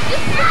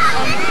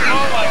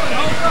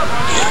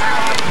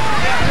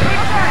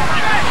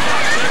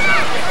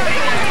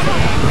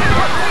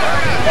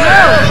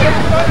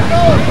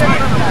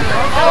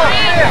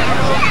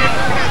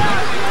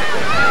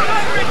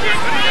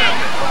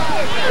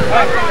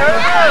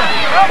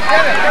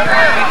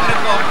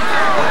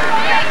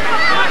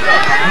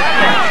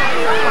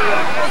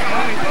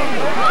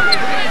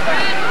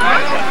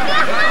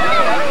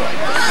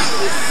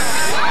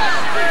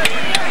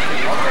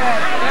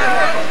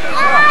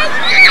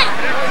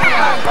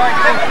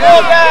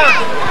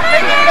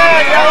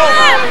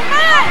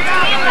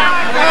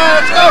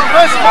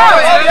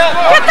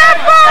 Get that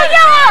ball,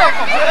 Yellow!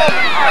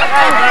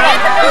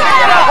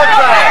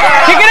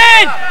 Kick it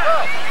in!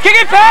 Kick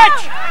it,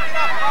 Patch!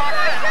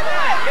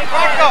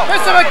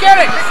 Christopher, get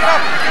it!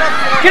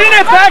 Get in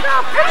there, Patch!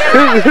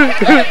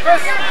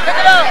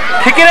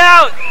 Kick it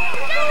out!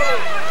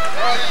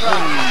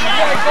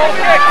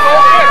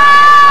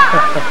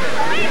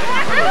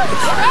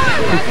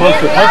 Too close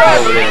to Huck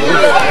over there.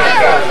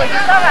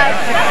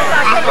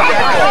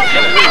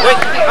 Wait,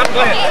 I'm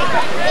going.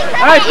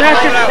 All right,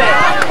 Patrick.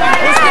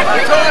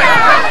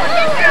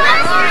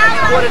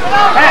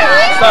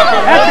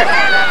 Patrick.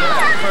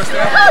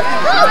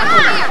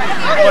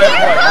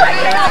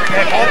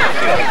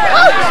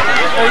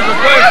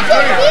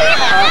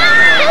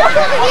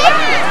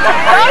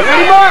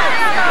 Ready, Mark?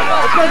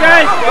 Let's go,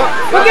 guys.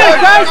 Look at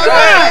it, guys. Come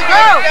on.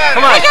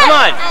 Come on, come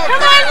on. Come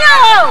on,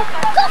 Yellow.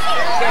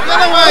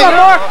 Come on,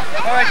 Mark.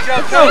 All right,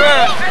 Joe, go.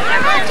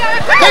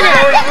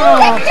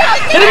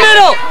 In the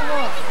middle.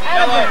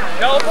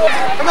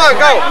 Come on,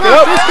 go.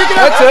 Yep.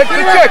 That's it.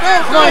 Good kick.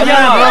 Come on,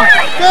 Yellow.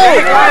 Go.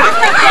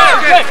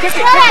 Good. Kick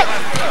it.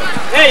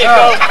 There you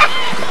go.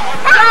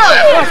 Come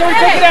on, somebody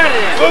take it out of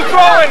there. Who's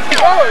throwing?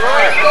 Throw it,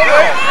 right?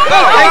 Go,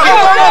 take it. Go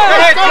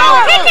ahead,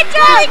 Joe. Kick it,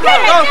 Joey. Go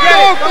get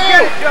it. Go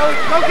get it, Joey.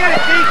 Go get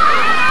it, Deke.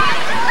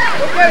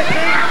 Go get it,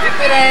 Deke. Dip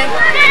it in.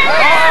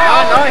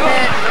 No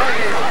hands.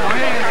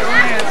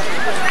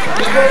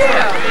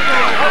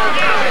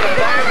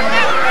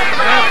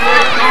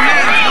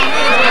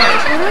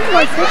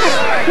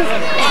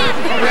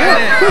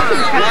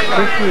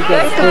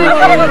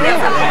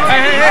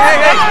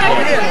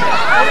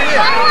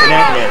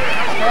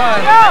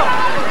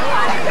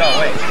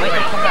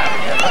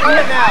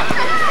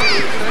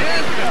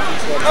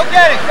 Go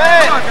get it, go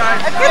ahead.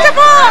 Get the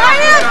ball,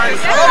 hurry up.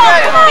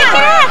 Pick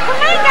it up.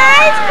 Come on,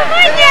 guys. Come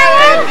on,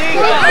 Yellow.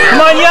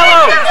 Come on,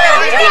 Yellow.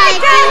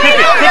 Pick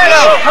it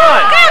up. Come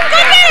on. Go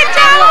get it,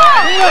 Joe.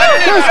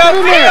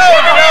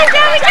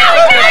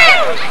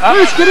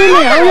 Bruce, get in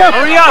there. Hurry up.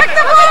 Hurry up. Pick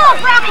the ball,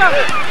 Rocco.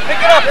 Pick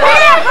it up,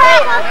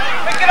 Rocco.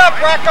 Pick it up,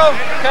 Rocco.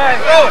 Okay,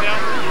 throw it.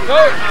 Go.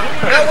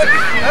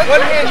 Now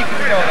one hand you can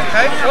throw it,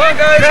 okay? Come on,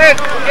 guys. Go ahead.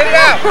 Get it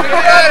out. Get it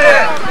out of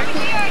there.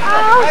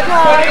 That's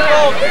funny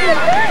ball.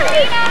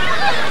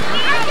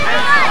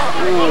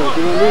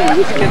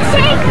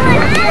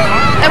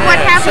 And what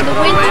happened? The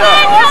wind took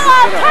it?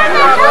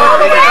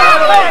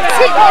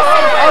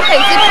 Okay,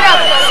 zip it up.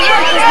 See,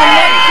 because the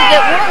net could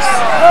get worse.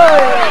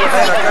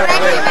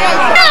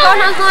 Go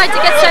outside to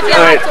get Steffi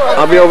All right,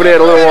 I'll be over there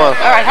in a little while.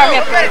 All right, hurry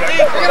up.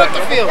 Get up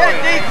the field.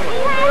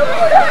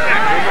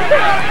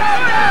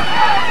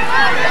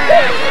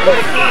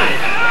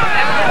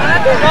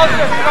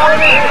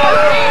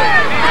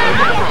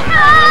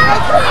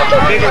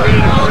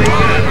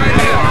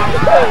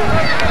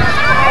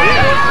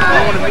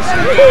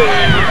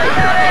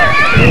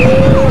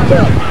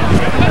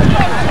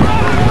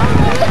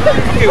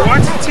 Okay,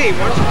 watch the team.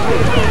 Watch the team.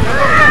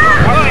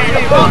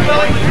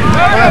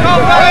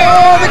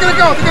 Oh, they're gonna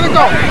go. They're gonna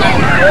go.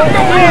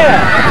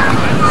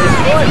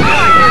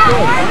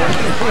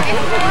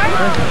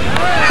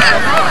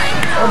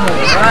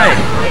 Right.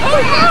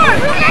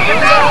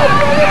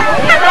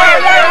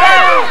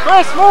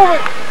 Chris, move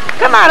it.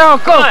 Come on,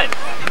 Uncle. Come on.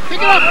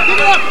 Pick it up. Pick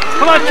it up.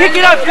 Come on, kick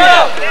it up,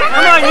 Yellow.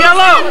 Come on,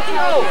 Yellow.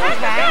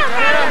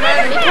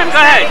 Go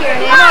ahead.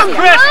 Come on,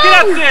 Chris, get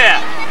up there.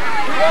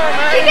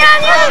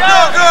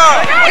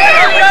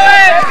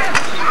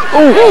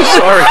 Oh,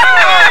 sorry.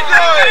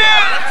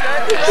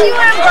 That's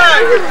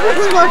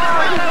it.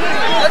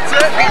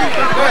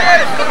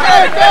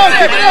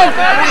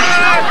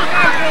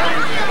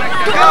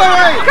 Come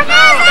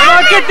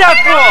on, get that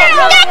ball.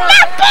 Get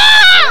that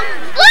ball!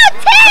 Blue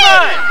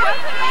team!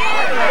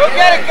 Go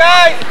get it,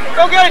 guys.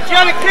 Go get it,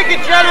 Jenna. Kick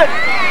it, Jenna.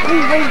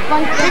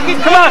 Kick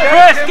it. Come on,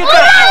 Chris. Get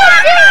that ball.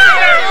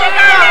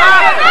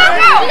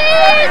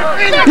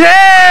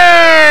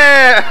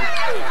 Yeah!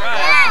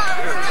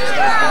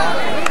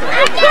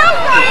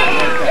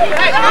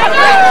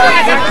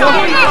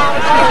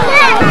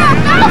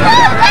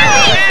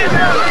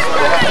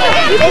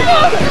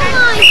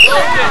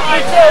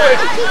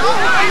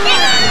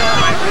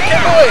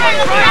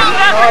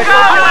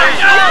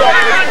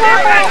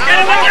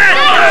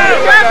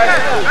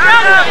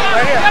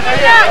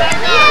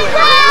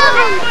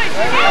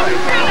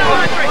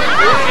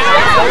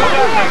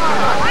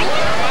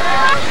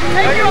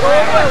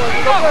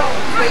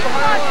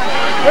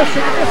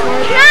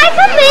 Can I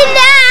come in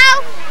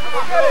now?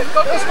 Go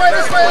this way,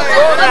 this way.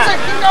 That's it.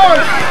 Keep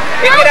going.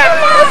 Pick it up.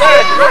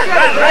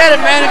 Get it,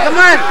 man. Come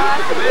on.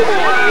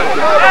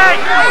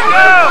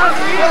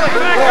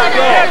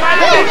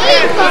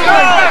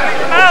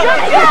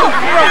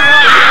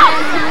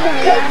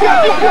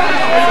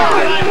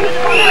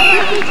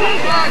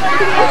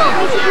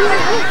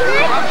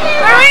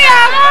 Hey,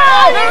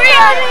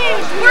 Maria,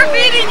 we're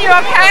feeding you,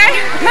 okay?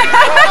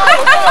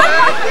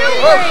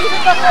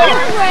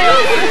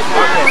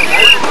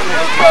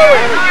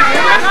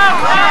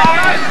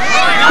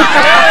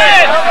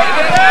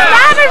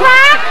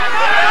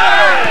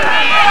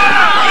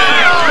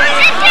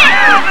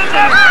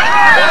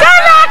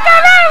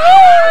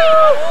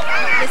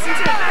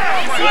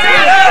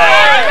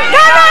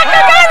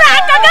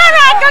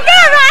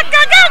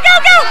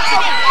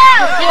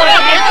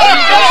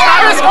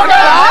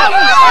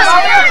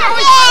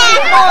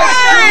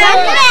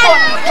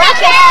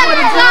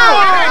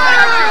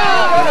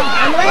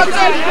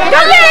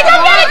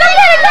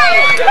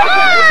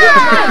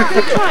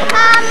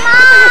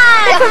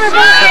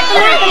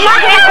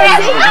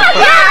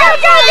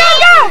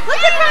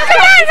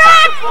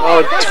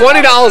 Oh,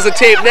 $20 a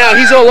tape now.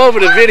 He's all over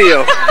the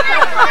video.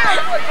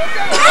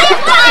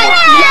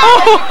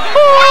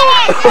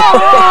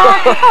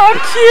 How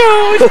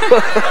cute!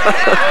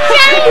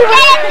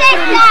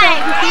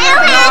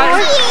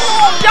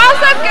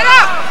 Joseph, get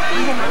up!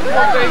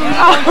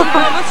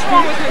 What's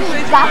wrong with you?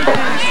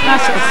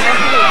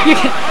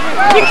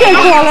 You can't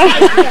call him.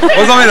 What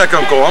do you mean I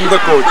can call? I'm the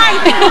coach.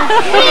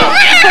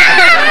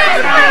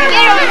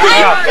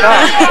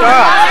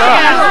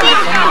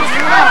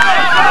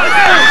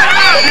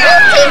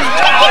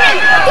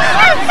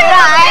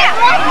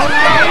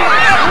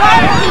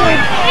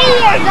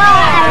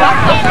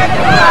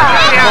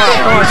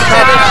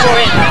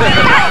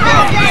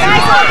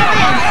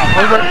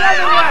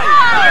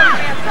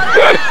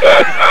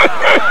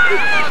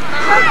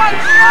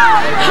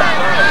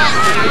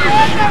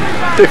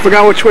 They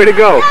forgot which way to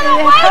go. I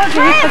told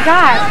you, he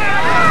forgot.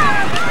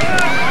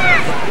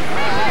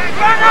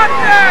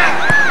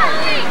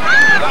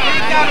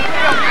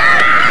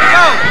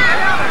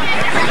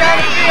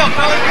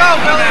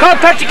 Come on,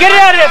 Patrick, get it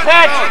out of there,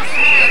 Patrick.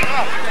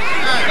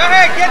 Go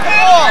ahead, get the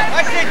ball.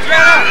 That's it,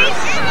 Jenna.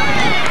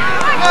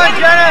 Come on,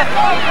 Jenna.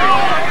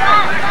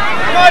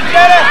 Come on,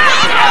 Jenna.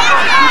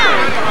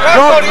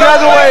 Go the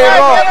other way,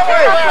 go.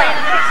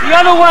 The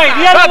other way,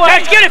 the other way.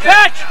 Patch, get it,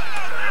 Patch.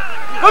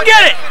 Go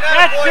get it.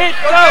 That's it,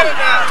 go.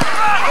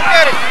 Go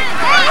get it.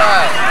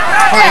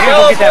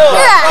 Go get that ball.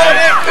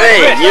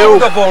 Hey,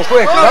 you. The ball,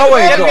 quick. That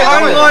way, go.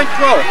 Behind the line,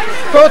 throw.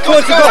 Throw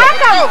towards the goal.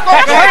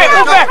 Patch,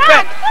 go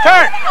back.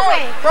 Turn.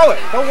 Throw it.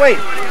 Don't wait.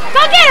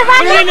 Go get it,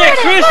 Rocco. Put it in there,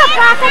 Chris. Look,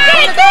 Rocco.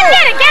 Get it,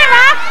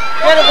 Rock.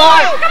 Get it,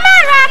 Rod. Come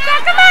on, Rocco.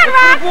 Come on,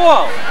 Rock. Good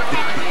ball.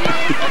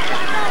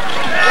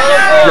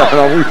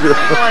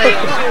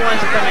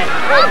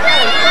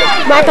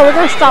 Michael, we're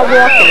going to start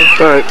walking.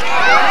 All right.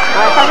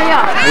 Hurry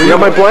up. You got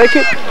my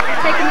blanket?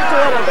 Taking the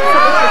toilet.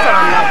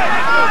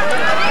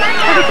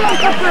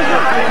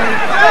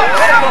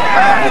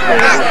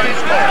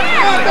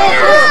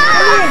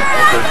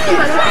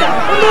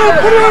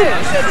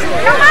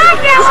 Come on,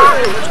 Bill.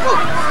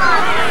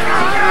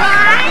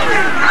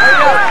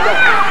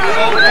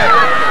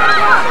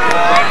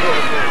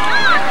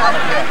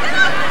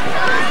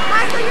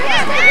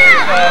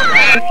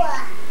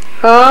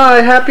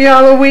 Hi, happy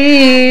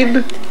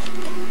Halloween.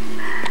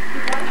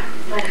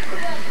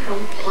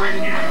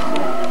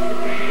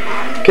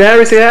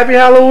 Gary, say happy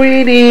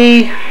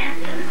Halloweeny.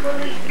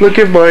 Look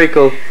at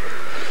Michael.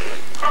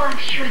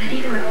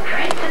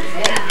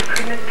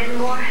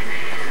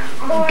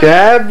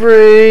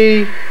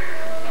 Gabri.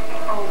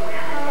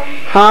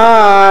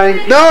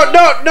 Hi. No.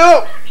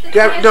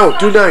 No,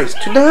 do nice.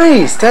 Do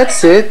nice.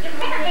 That's it.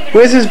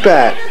 Where's his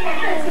bat?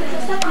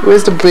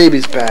 Where's the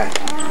baby's bat?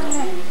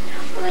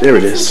 There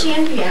it is.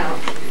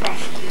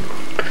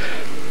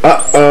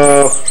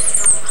 Uh-oh.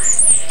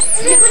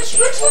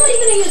 Which one are you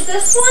going to use?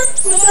 This one?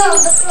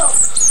 Let's go.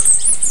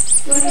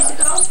 You want to use the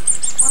go?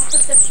 I'll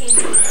put the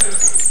candy.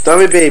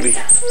 Dummy baby.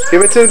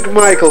 Give it to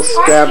Michael,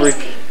 Gabri.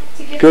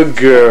 Good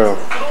girl.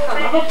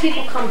 hope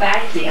people come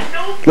back here.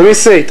 Let me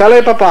see.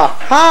 Tell Papa.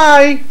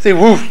 Hi. Say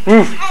woof,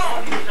 woof.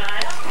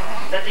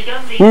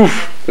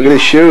 Woof. Look at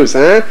his shoes,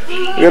 huh?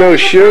 Look at those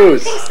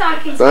shoes.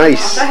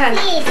 Nice. Go ahead.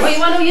 Oh, you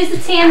want to use the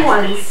tan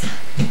ones?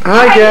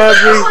 Hi,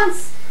 Gabby.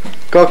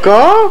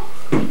 Coco?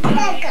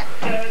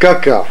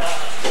 Coco.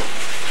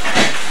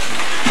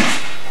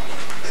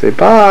 Say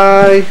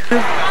bye.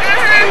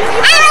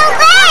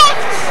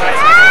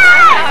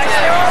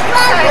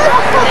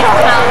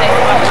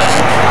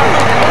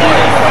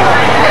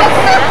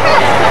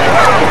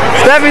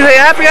 Steffi, say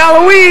happy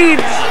Halloween!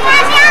 Look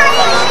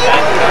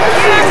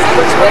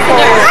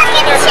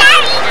at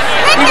Cherry!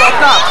 Look at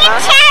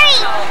Cherry!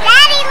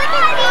 Daddy, look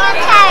at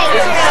Cherry!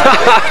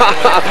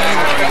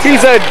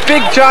 He's a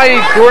big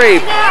giant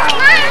grape.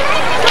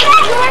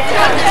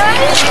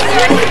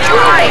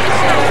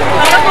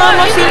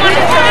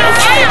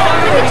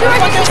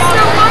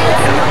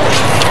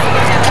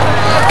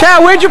 Cat,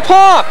 where'd you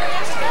park?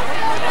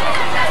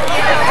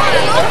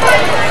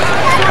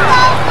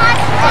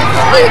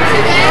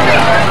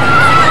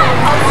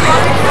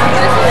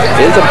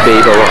 There's a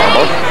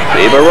Baby-Rama.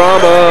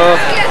 Baby-Rama.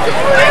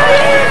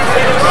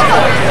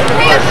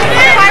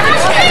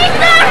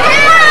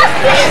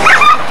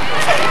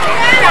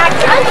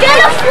 I'm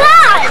gonna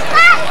fly!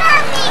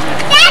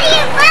 Daddy,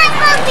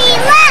 Bumblebee,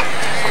 look!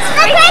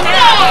 Look right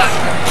there!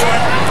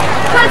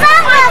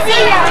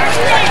 Bumblebee!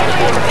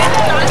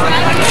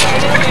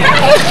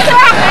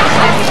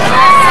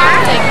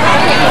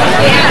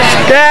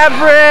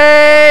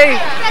 Gabby!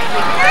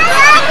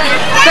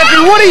 Steffi,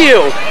 what are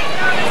you?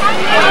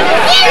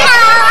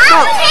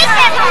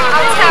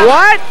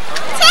 What?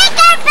 Take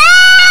her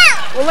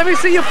back! Well, let me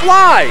see you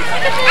fly.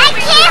 I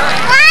can't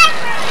fly!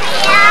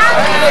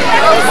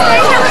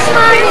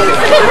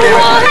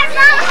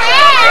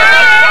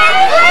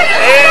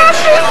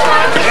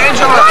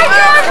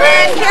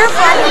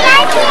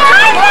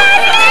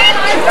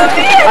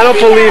 I don't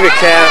believe it,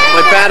 Cat.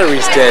 My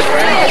battery's dead.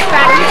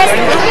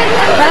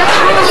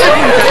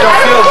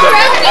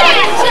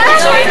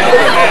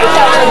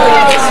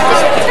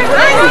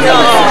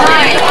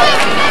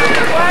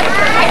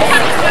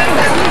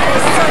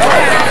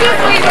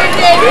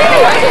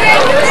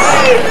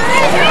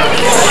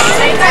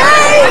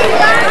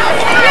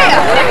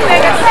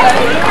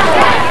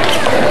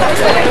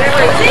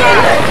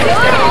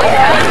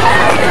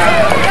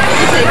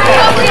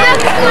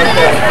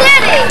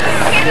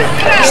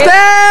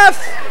 Steph!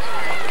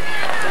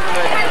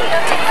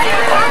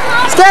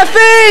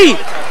 Steffi!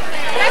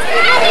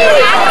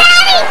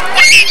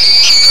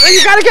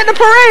 You gotta get in the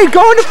parade!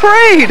 Go in the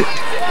parade!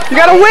 You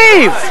gotta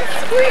wave!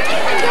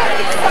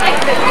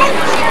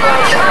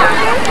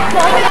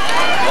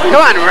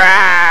 Come on!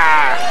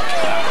 Rah.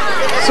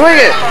 Swing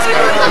it!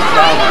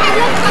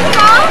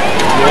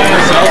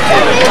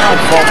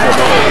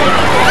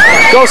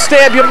 Go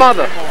stab your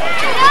mother!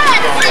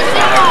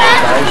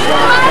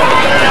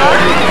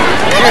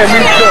 Yeah, me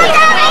too.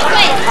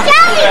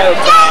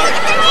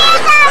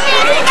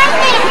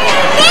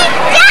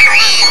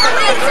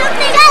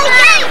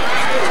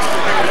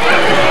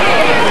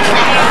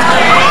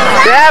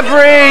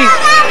 Gabby!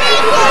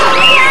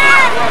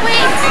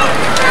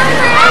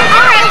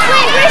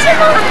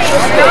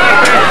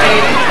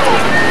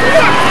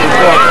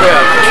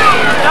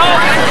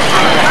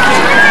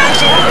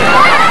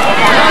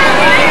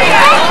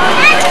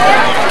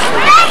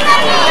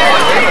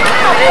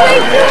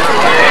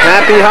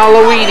 Happy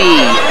Halloweeny!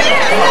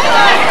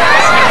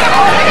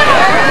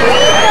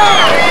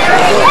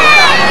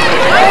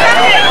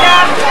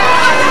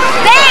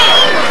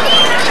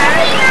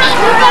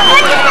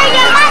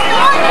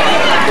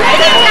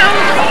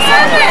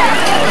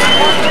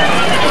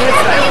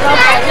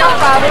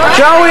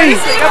 Joey!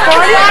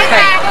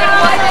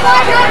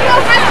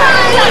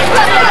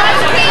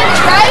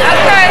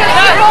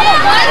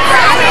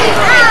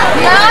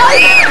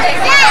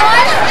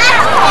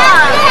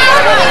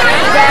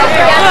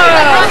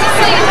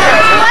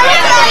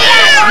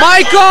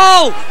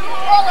 Michael!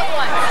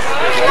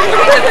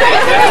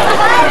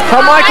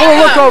 Tell Michael to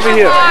look over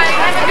here.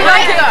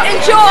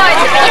 Enjoy!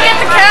 Look at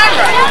the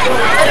camera!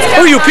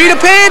 Who are you, Peter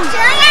Pan?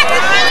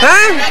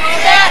 Huh?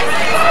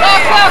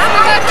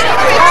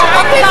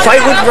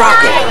 Fight with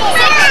Rocco.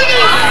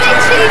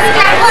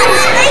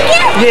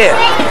 Yeah.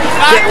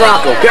 Get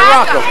Rocco. Get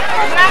Rocco.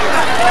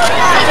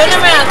 Turn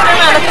around, look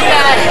at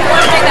Daddy.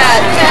 Look at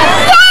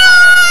Daddy.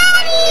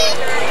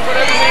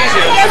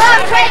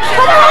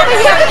 Come on,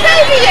 look at the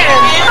baby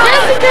there.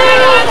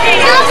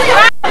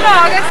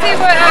 Let's see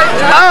what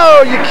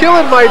Oh, you're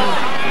killing my...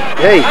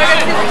 Hey.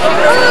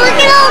 Look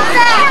at all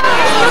that!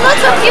 Look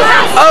so cute!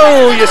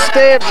 Oh, you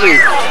stabbed me.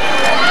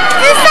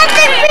 There's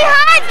something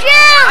behind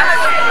you!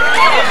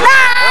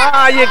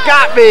 Ah, you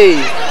got me.